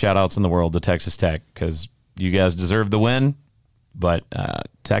shout outs in the world to Texas Tech because you guys deserve the win, but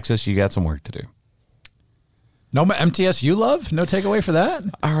Texas, you got some work to do. No MTSU love? No takeaway for that?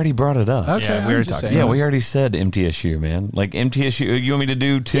 I already brought it up. Okay, Yeah, we already talked. Yeah, we already said MTSU, man. Like MTSU, you want me to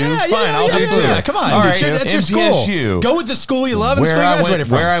do two? Yeah, Fine, I'll do two. Yeah, come on. All right, That's your MTSU. school. Go with the school you love and the school you graduated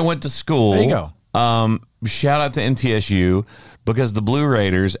from. Where I went to school. There you go. Shout out to MTSU because the Blue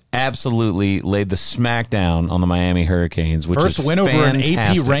Raiders absolutely laid the smackdown on the Miami Hurricanes, which First is win over an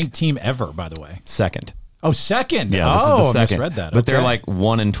fantastic. AP ranked team ever, by the way. Second. Oh, second. Yeah, this is the second. I misread that. But they're Okay. like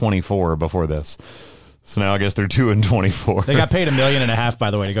 1-24 before this. So now I guess they're 2-24. They got paid $1.5 million, by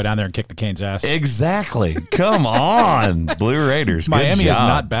the way, to go down there and kick the Canes' ass. Exactly. Come on, Blue Raiders. Good Miami is job.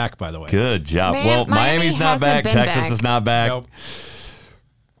 not back, by the way. Good job. Man, well, Miami Miami's not hasn't back. been Texas back. is not back. Nope.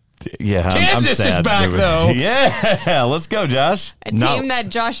 Yeah, Kansas I'm sad. is back, though. Yeah, let's go, Josh. A team that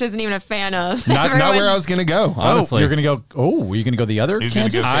Josh isn't even a fan of. Not where Everyone- I was going to go, honestly. You're going to go, were you going to go the other You're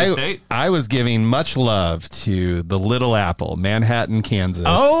gonna Kansas? go- K-State? I was giving much love to the Little Apple, Manhattan, Kansas,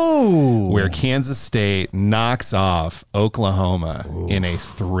 Oh. where Kansas State knocks off Oklahoma in a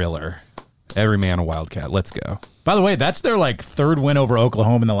thriller. Every man a Wildcat. Let's go. By the way, that's their like third win over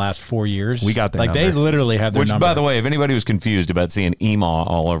Oklahoma in the last 4 years. We got their like they number. literally have their Which, number. by the way, if anybody was confused about seeing Emaw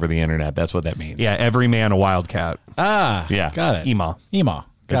all over the internet, that's what that means. Yeah, every man a Wildcat. Yeah. Got it. Ema. Emaw.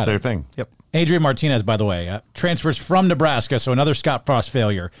 That's Got their it. thing. Yep. Adrian Martinez, by the way, transfers from Nebraska, so another Scott Frost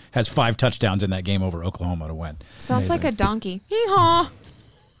failure, has 5 touchdowns in that game over Oklahoma to win. Sounds like a donkey. Hee-haw.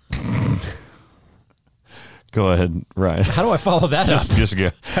 Go ahead, Ryan. How do I follow that up? Just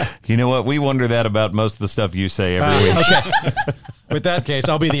go. You know what? We wonder that about most of the stuff you say every week. Okay. With that case,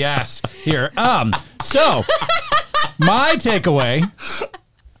 I'll be the ass here. So my takeaway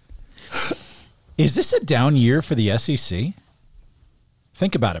is this a down year for the SEC?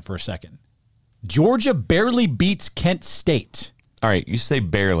 Think about it for a second. Georgia barely beats Kent State. All right, you say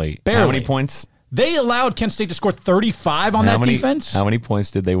barely. How Barely. many points? They allowed Kent State to score 35 on that defense. How many points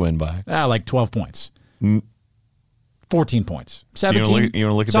did they win by? Like 12 points. 14 points. You 17. want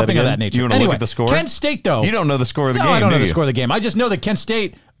to look at something that of again? that nature. You want to Anyway, look at the score? Kent State, though. You don't know the score of the No, game, I don't know do the you? score of the game. I just know that Kent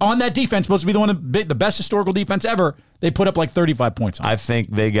State, on that defense, supposed to be the best historical defense ever. They put up like 35 points on it. I think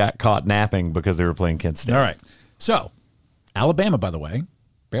they got caught napping because they were playing Kent State. All right. So, Alabama, by the way,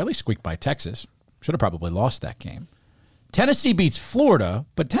 barely squeaked by Texas. Should have probably lost that game. Tennessee beats Florida,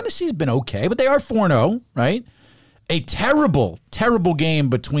 but Tennessee's been okay, but they are 4-0, right? A terrible, terrible game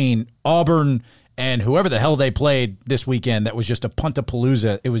between Auburn and whoever the hell they played this weekend that was just a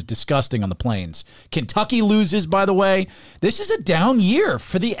punt-a-palooza. It was disgusting on the plains. Kentucky loses, by the way. This is a down year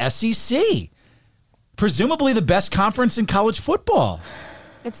for the SEC. Presumably the best conference in college football.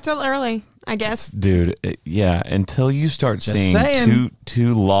 It's still early, I guess. Dude, yeah, until you start Just seeing saying.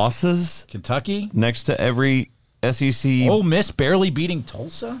 two losses Kentucky, next to every SEC. Ole Miss barely beating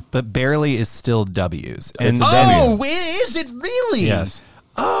Tulsa. But barely is still W's. It's a Oh, is it really? Yes.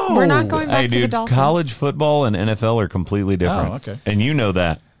 Oh, We're not going back Hey, to the dude, Dolphins. college football and NFL are completely different. Oh, okay. And you know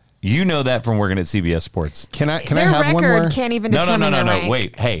that. You know that from working at CBS Sports. Can I Their have one record more? can't even No, determine their rank.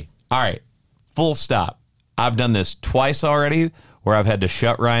 Wait, hey, all right, full stop. I've done this twice already where I've had to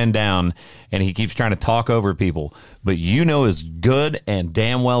shut Ryan down and he keeps trying to talk over people. But you know as good and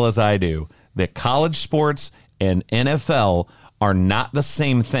damn well as I do that college sports and NFL are not the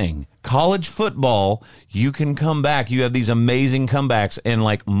same thing. College football, you can come back. You have these amazing comebacks in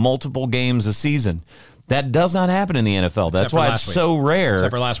like multiple games a season. That does not happen in the NFL. That's for why last it's week. so rare.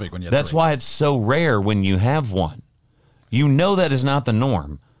 Except for last week when you had That's 3. why it's so rare when you have one. You know that is not the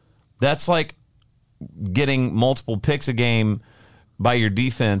norm. That's like getting multiple picks a game by your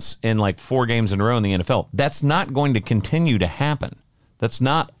defense in like 4 games in a row in the NFL. That's not going to continue to happen. That's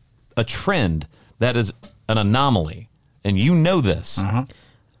not a trend. That is an anomaly. And you know this. Uh-huh.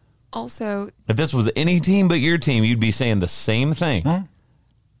 Also, If this was any team but your team, you'd be saying the same thing.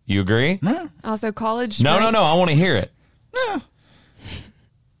 You agree? college. No. I want to hear it.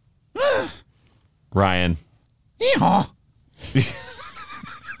 Ryan. Yeehaw.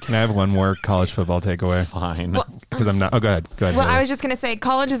 Can I have one more college football takeaway? Fine. Because I'm not. Oh, go ahead. Go ahead. Well, Haley. I was just going to say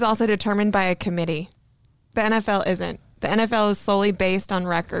college is also determined by a committee. The NFL isn't. The NFL is solely based on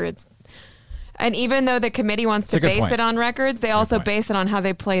records. And even though the committee wants to That's a good base point. it on records, they That's a good also point. base it on how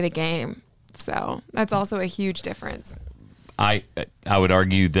they play the game. So that's also a huge difference. I would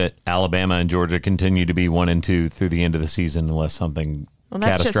argue that Alabama and Georgia continue to be 1 and 2 through the end of the season unless something Well,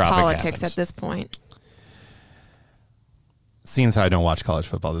 that's just catastrophic politics happens. at this point. Seeing as how I don't watch college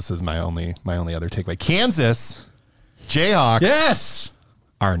football, this is my only other takeaway. Kansas Jayhawks Yes.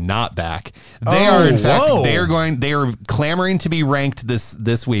 are not back. They are in fact whoa. they are clamoring to be ranked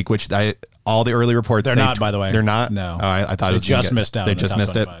this week, which all the early reports They're say not, by the way. They're not. No. Oh, I thought They it was just missed out. They on the just top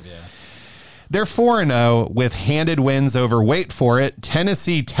missed it. 25, yeah. They're 4-0 with handed wins over, wait for it,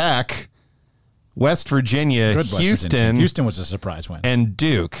 Tennessee Tech, West Virginia, Good West Virginia Houston, team. Houston was a surprise win. and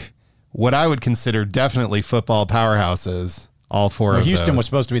Duke. What I would consider definitely football powerhouses. All 4 of Houston those. was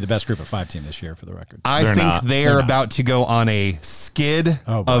supposed to be the best group of 5 team this year, for the record. I They're think not. they They're are not. about to go on a skid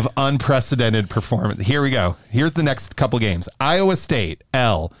Oh, boy. of unprecedented performance. Here we go. Here's the next couple games. Iowa State,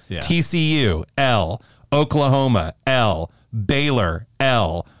 L. Yeah. TCU, L. Oklahoma, L. Baylor,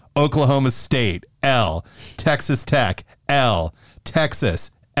 L. Oklahoma State, L. Texas Tech, L. Texas,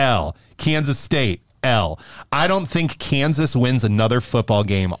 L. Kansas State, L. I don't think Kansas wins another football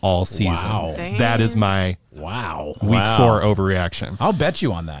game all season. Wow. That is my Wow. week 4 overreaction. I'll bet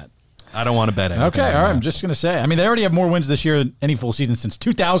you on that. I don't want to bet anything. Okay, on all right. that. I'm just going to say. I mean, they already have more wins this year than any full season since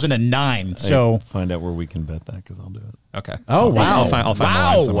 2009. So, Find out where we can bet that because I'll do it. Okay. oh, wow. I'll find the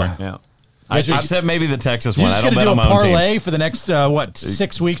line somewhere. Yeah. Guys are- I said maybe the Texas You're one. I just don't going to bet do on a my own team. parlay for the next,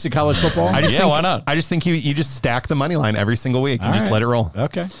 6 weeks of college football? I just Yeah, think, why not? I just think you just stack the money line every single week and All just right. let it roll.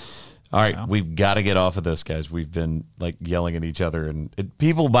 Okay. All right, we've got to get off of this, guys. We've been like yelling at each other, and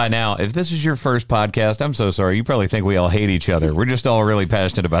people by now, if this is your first podcast, I'm so sorry. You probably think we all hate each other. We're just all really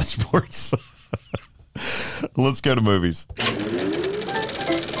passionate about sports. Let's go to movies.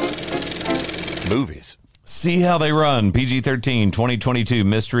 Movies. See How They Run, PG-13, 2022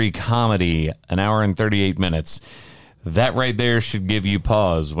 mystery comedy, an hour and 38 minutes. That right there should give you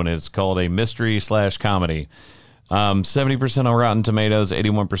pause when it's called a mystery/comedy. 70% on Rotten Tomatoes,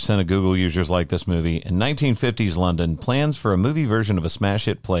 81% of Google users like this movie. In 1950s London, plans for a movie version of a smash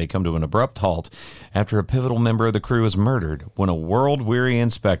hit play come to an abrupt halt after a pivotal member of the crew is murdered. When a world-weary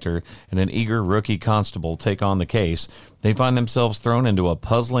inspector and an eager rookie constable take on the case, they find themselves thrown into a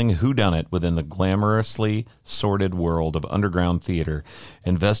puzzling whodunit within the glamorously sordid world of underground theater,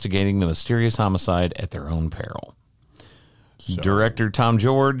 investigating the mysterious homicide at their own peril. Director Tom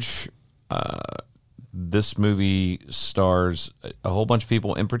George. This movie stars a whole bunch of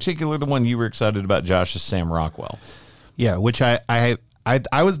people, in particular the one you were excited about, Josh, is Sam Rockwell. Yeah, which I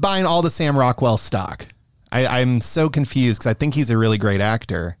was buying all the Sam Rockwell stock. I'm so confused because I think he's a really great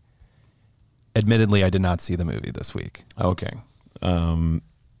actor. Admittedly, I did not see the movie this week. Okay. All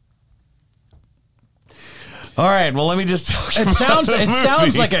right. Well, let me just talk It about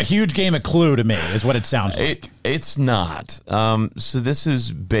sounds like a huge game of Clue to me, is what it sounds like. It's not. So this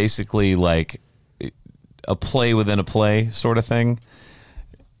is basically like a play within a play sort of thing.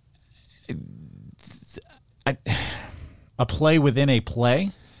 A play within a play?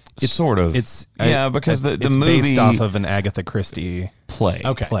 It's sort of. It's because the it's movie based off of an Agatha Christie play.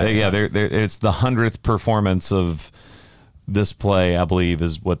 Okay. Play. It's the 100th performance of this play, I believe,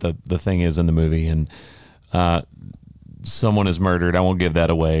 is what the thing is in the movie, and someone is murdered. I won't give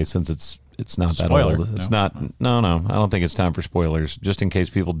that away since it's not that Spoiler. old. It's not. No. I don't think it's time for spoilers. Just in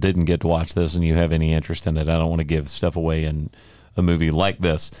case people didn't get to watch this and you have any interest in it, I don't want to give stuff away in a movie like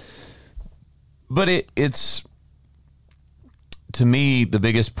this. But it's to me the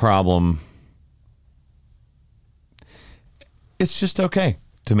biggest problem. It's just okay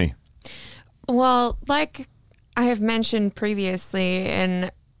to me. Well, like I have mentioned previously,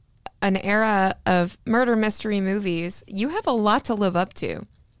 in an era of murder mystery movies, you have a lot to live up to.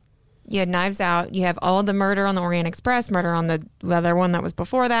 You had Knives Out. You have all the Murder on the Orient Express, Murder on the other one that was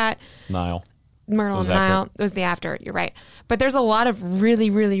before that. Nile. Murder on the Nile. It was the after. You're right. But there's a lot of really,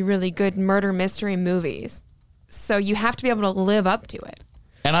 really, really good murder mystery movies. So you have to be able to live up to it.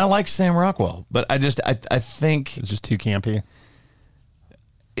 And I like Sam Rockwell, but I think It's just too campy.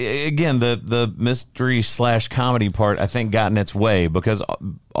 Again, the mystery/comedy part, I think, got in its way because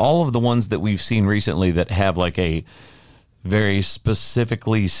all of the ones that we've seen recently that have like a very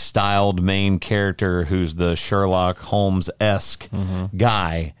specifically styled main character who's the Sherlock Holmes-esque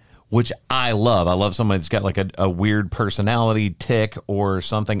guy, which I love. I love somebody that's got like a weird personality tick or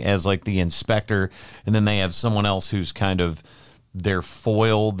something as like the inspector, and then they have someone else who's kind of their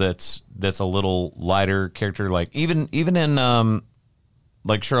foil that's a little lighter character, like even in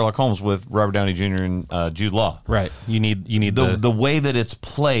like Sherlock Holmes with Robert Downey Jr. and Jude Law. Right. You need The way that it's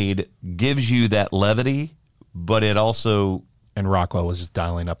played gives you that levity, but it also... And Rockwell was just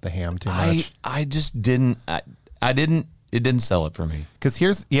dialing up the ham too much. I just didn't... I didn't... It didn't sell it for me. Because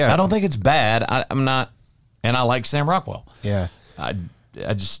I don't think it's bad. I'm not... And I like Sam Rockwell. Yeah. I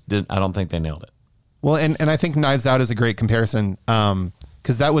just didn't... I don't think they nailed it. Well, and I think Knives Out is a great comparison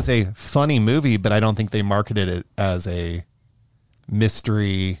because that was a funny movie, but I don't think they marketed it as a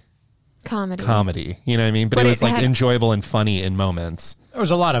mystery comedy. You know what I mean? But it was like enjoyable and funny in moments. There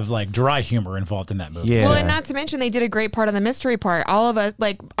was a lot of like dry humor involved in that movie. Yeah. Well, and not to mention they did a great part of the mystery part. All of us,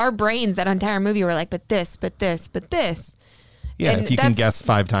 like our brains, that entire movie were like, but this, but this, but this. Yeah, And if you can guess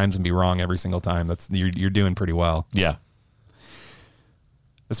 5 times and be wrong every single time, you're doing pretty well. Yeah.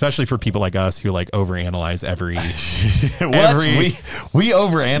 Especially for people like us who like overanalyze every. We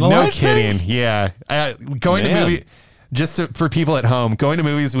overanalyze. No kidding. things? Yeah, going to movie. For people at home, going to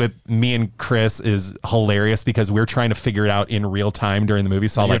movies with me and Chris is hilarious because we're trying to figure it out in real time during the movie.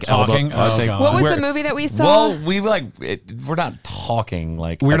 So You're talking. God. What was the movie that we saw? Well, we're not talking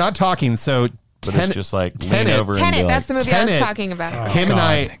like we're not talking. So but it's just like lean over and be Tenet. like, That's the movie I was Tenet. talking about. Him and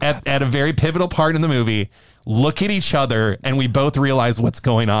I at a very pivotal part in the movie look at each other and we both realize what's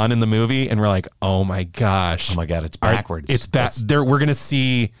going on in the movie and we're like, oh my gosh, oh my god, it's backwards. It's back. We're gonna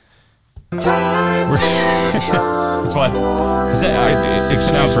see. It's what? It's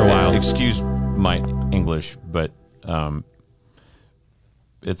been out for a while. Excuse my English, but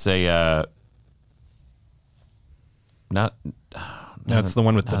it's a not. No, it's the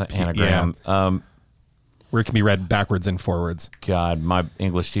one with the anagram. Yeah. where it can be read backwards and forwards. God, my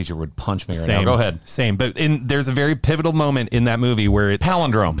English teacher would punch me right Same. now. Go ahead. Same. But there's a very pivotal moment in that movie where it's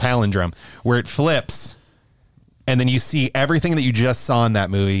palindrome, where it flips, and then you see everything that you just saw in that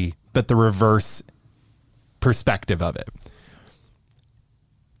movie, but the reverse perspective of it.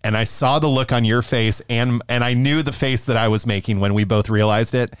 And I saw the look on your face, and I knew the face that I was making when we both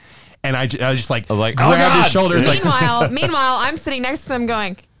realized it. And I was just like, grabbed his shoulders. Meanwhile, I'm sitting next to them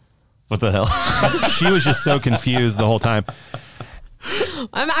going, what the hell? She was just so confused the whole time.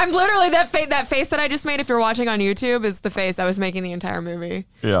 I'm literally that face that I just made. If you're watching on YouTube, is the face I was making the entire movie.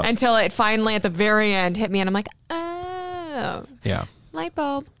 Yeah. Until it finally at the very end hit me, and I'm like, oh. Yeah. Light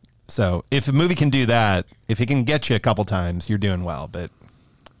bulb. So if a movie can do that, if it can get you a couple times, you're doing well. But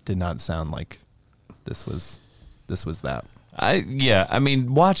did not sound like this was that. I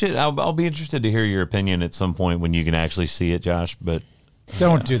mean, watch it. I'll be interested to hear your opinion at some point when you can actually see it, Josh. But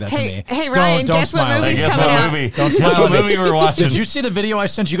don't do that to me. Hey, Ryan, don't guess what smile. movie's guess coming what out? movie? Don't Guess smile. what movie we're watching? Did you see the video I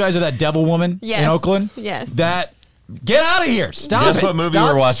sent you guys of that devil woman Yes. in Oakland? Yes. That. Get out of here. Stop Guess it. what movie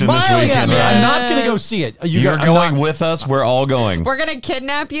Stop we're watching this smiling weekend, at me. Ryan? I'm not going to go see it. You're going with us. We're all going. We're going to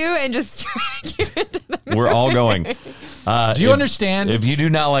kidnap you and just drag you into the movie. We're all going. Do you understand? If you do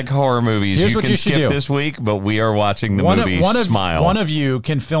not like horror movies, Here's you what can you should skip do. this week, but we are watching the movie Smile. One of you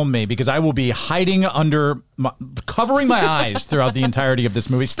can film me because I will be hiding covering my eyes throughout the entirety of this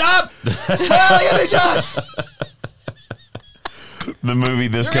movie. Stop smiling at me, Josh. The movie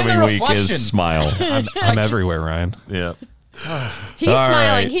this You're in coming the week reflection. is Smile. I'm everywhere, Ryan. Yeah. He's All smiling.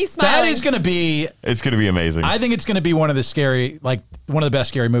 right. He's smiling. That is going to be. It's going to be amazing. I think it's going to be one of the best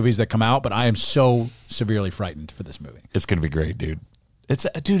scary movies that come out. But I am so severely frightened for this movie. It's going to be great, dude. It's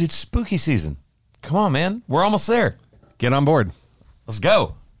spooky season. Come on, man. We're almost there. Get on board. Let's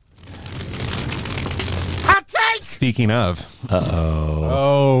go. Speaking of,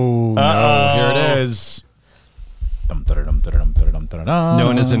 Oh no! Here it is. no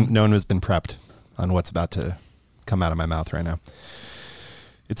one has been prepped on what's about to come out of my mouth right now.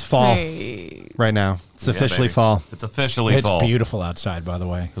 It's fall right now. It's officially baby. fall. It's officially It's fall. beautiful outside, by the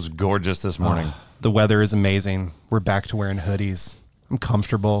way. It was gorgeous this morning. The weather is amazing. We're back to wearing hoodies. I'm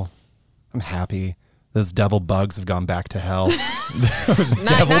comfortable. I'm happy. Those devil bugs have gone back to hell.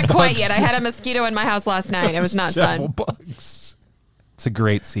 Not quite yet. I had a mosquito in my house last night. It was not Devil fun. bugs. It's a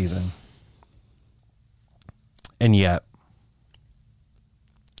great season. And yet,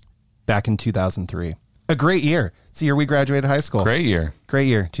 back in 2003, a great year. It's the year we graduated high school. Great year. Great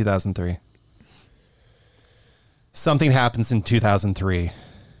year, 2003. Something happens in 2003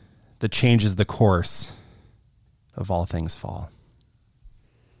 that changes the course of all things fall.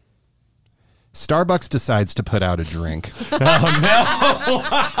 Starbucks decides to put out a drink.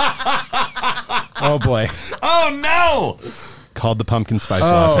 Oh boy. Oh, no. Called the Pumpkin Spice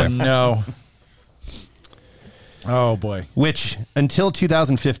Latte. Oh no. Oh boy. Which, until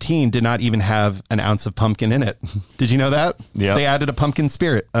 2015, did not even have an ounce of pumpkin in it. Did you know that? Yeah. They added a pumpkin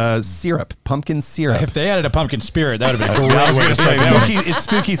syrup. Pumpkin syrup. If they added a pumpkin spirit, that would have been a I was great way gonna to say say that. It's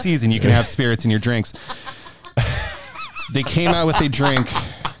spooky season. You can have spirits in your drinks. They came out with a drink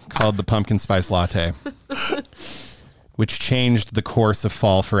called the Pumpkin Spice Latte, which changed the course of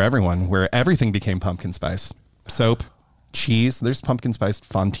fall for everyone, where everything became pumpkin spice. Soap, cheese. There's pumpkin spice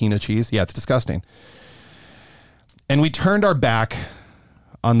Fontina cheese. Yeah, it's disgusting. And we turned our back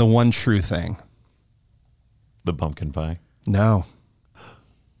on the one true thing. The pumpkin pie. No.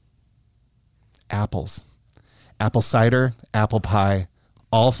 Apples. Apple cider, apple pie,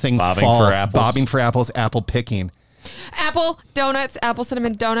 all things Bobbing fall. for apples. Bobbing for apples, apple picking. Apple donuts, apple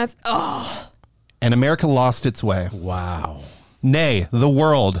cinnamon donuts. Oh, And America lost its way. Wow. Nay, the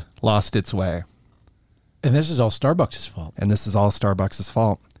world lost its way. And this is all Starbucks' fault. And this is all Starbucks'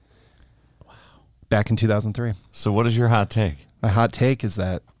 fault. Wow. Back in 2003. So what is your hot take? My hot take is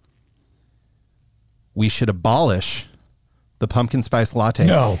that we should abolish the pumpkin spice latte.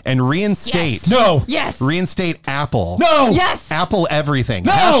 No. And reinstate. Yes. No. yes. Reinstate Apple. No. Yes. Apple everything.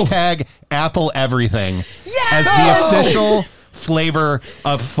 No. Hashtag Apple everything. Yes. As the official flavor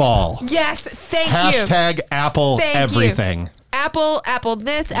of fall. Yes. Thank you. Hashtag Apple Thank you. everything. Apple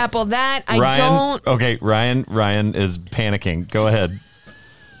this, apple that. Ryan is panicking. Go ahead.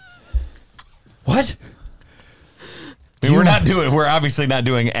 What? I mean, we're obviously not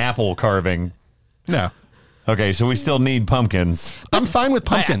doing apple carving. No. Okay, so we still need pumpkins. I'm fine with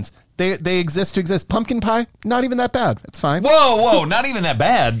pumpkins. They exist to exist. Pumpkin pie, not even that bad. It's fine. Whoa, not even that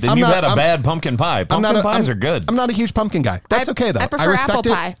bad. Then I'm you've not- had a I'm- bad pumpkin pie. Pumpkin pies are good. I'm not a huge pumpkin guy. That's okay though. I prefer respect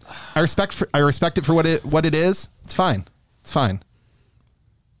apple it. pie. I respect it for what it is. It's fine. It's fine.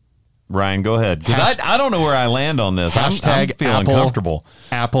 Ryan, go ahead. Because I don't know where I land on this. I'm feeling Apple, comfortable.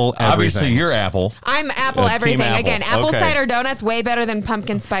 Apple everything. Obviously, you're Apple. I'm Apple Team everything. Apple. Again, apple Okay. cider donuts way better than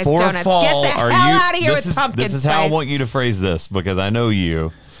pumpkin spice For donuts. fall, Get the are hell you, out of here this with is, pumpkin This is spice. how I want you to phrase this because I know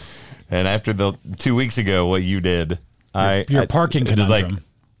you. And after the 2 weeks ago, what you did, Your parking it was like, conundrum.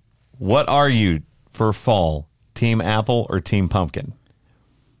 what are you for fall? Team Apple or Team Pumpkin?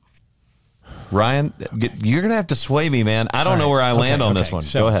 Ryan, you're going to have to sway me, man. I don't know where I land on this one.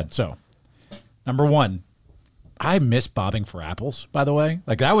 So, Go ahead. So, number one, I miss bobbing for apples, by the way.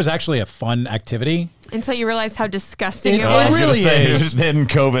 Like, that was actually a fun activity. Until you realize how disgusting it It was. really is. Then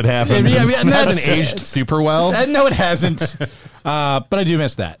COVID happened. Yeah, It hasn't aged super well. No, it hasn't. But I do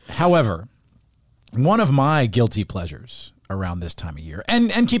miss that. However, one of my guilty pleasures around this time of year,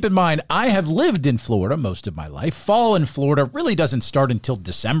 and keep in mind, I have lived in Florida most of my life. Fall in Florida really doesn't start until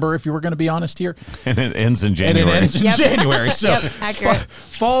December, if you were going to be honest here. And it ends in January. And it ends in January. So Yep, accurate.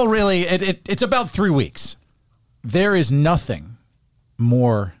 fall really, it's about 3 weeks. There is nothing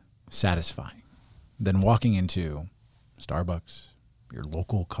more satisfying than walking into Starbucks, your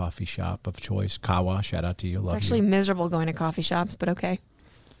local coffee shop of choice, Kawa, shout out to you, love It's actually you, miserable going to coffee shops, but okay.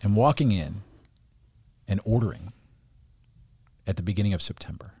 and walking in and ordering at the beginning of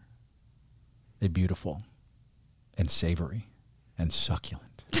September a beautiful and savory and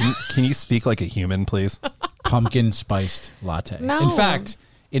succulent Can you speak like a human, please? pumpkin spiced latte. No.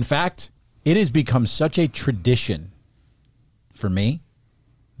 In fact, it has become such a tradition for me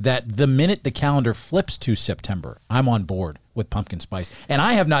that the minute the calendar flips to September, I'm on board with pumpkin spice. And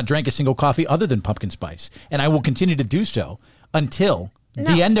I have not drank a single coffee other than pumpkin spice. And I will continue to do so until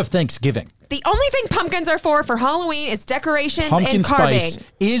the end of Thanksgiving. The only thing pumpkins are for Halloween is decorations Pumpkin and carving. spice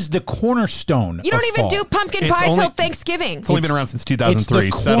is the cornerstone You don't of even fall. do pumpkin It's pie only- till Thanksgiving. It's only been around since It's 2003.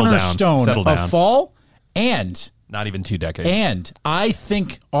 the Settle down. cornerstone Settle down. of fall. And Not even 2 decades. And I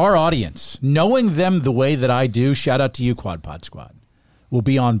think our audience, knowing them the way that I do, shout out to you, Quad Pod Squad, will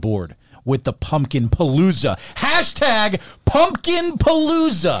be on board with the Pumpkin Palooza. Hashtag Pumpkin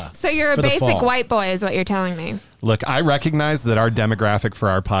Palooza. So you're a for the basic fall. white boy is what you're telling me. Look, I recognize that our demographic for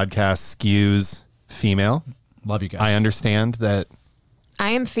our podcast skews female. Love you guys. I understand that, I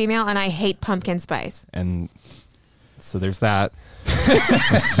am female and I hate pumpkin spice. and so there's that.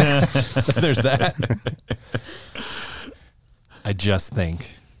 So there's that. I just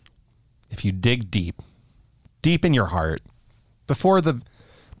think if you dig deep in your heart, before the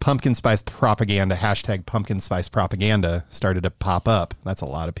pumpkin spice propaganda, hashtag pumpkin spice propaganda started to pop up, that's a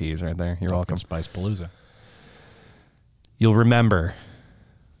lot of P's right there. You're Pumpkin welcome. Spice Palooza. You'll remember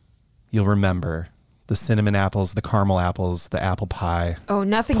the cinnamon apples, the caramel apples, the apple pie. Oh,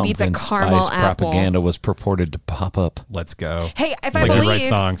 nothing beats a Pumpkin caramel spice apple. propaganda was purported to pop up. Let's go. Hey, if It's I like we write believe,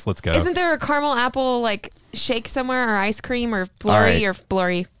 songs. Let's go. isn't there a caramel apple like shake somewhere or ice cream or blurry right. or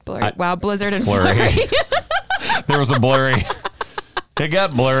blurry? Wow, Blizzard and Blurry. flurry. There was a blurry. It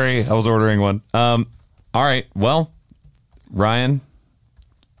got blurry. I was ordering one. All right. Well, Ryan.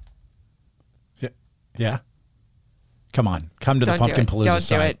 Yeah. Come on. Come to the Don't do Pumpkin it. Palooza Don't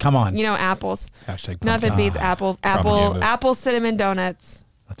side. do it. Come on. You know apples. Hashtag Nothing pumpkin. beats apple propaganda. cinnamon donuts.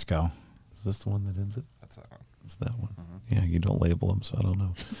 Let's go. Is this the one that ends it? That's that one. It's that one. Yeah, you don't label them, so I don't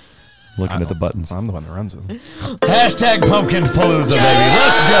know. Looking at the buttons. I'm the one that runs it. Hashtag Pumpkin Palooza, baby.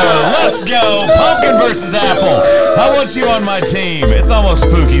 Let's go. Let's go. Pumpkin versus apple. I want you on my team. It's almost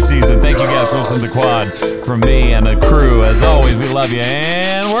spooky season. Thank you guys for listening to Quad. From me and the crew, as always, we love you.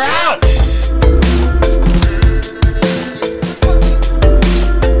 And we're out.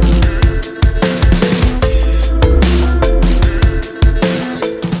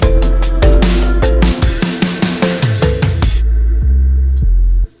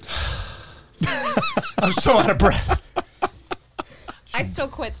 I'm so out of breath. I still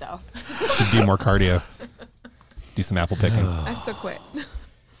quit though. Should do more cardio. Do some apple picking. I still quit.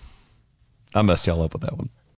 I messed y'all up with that one.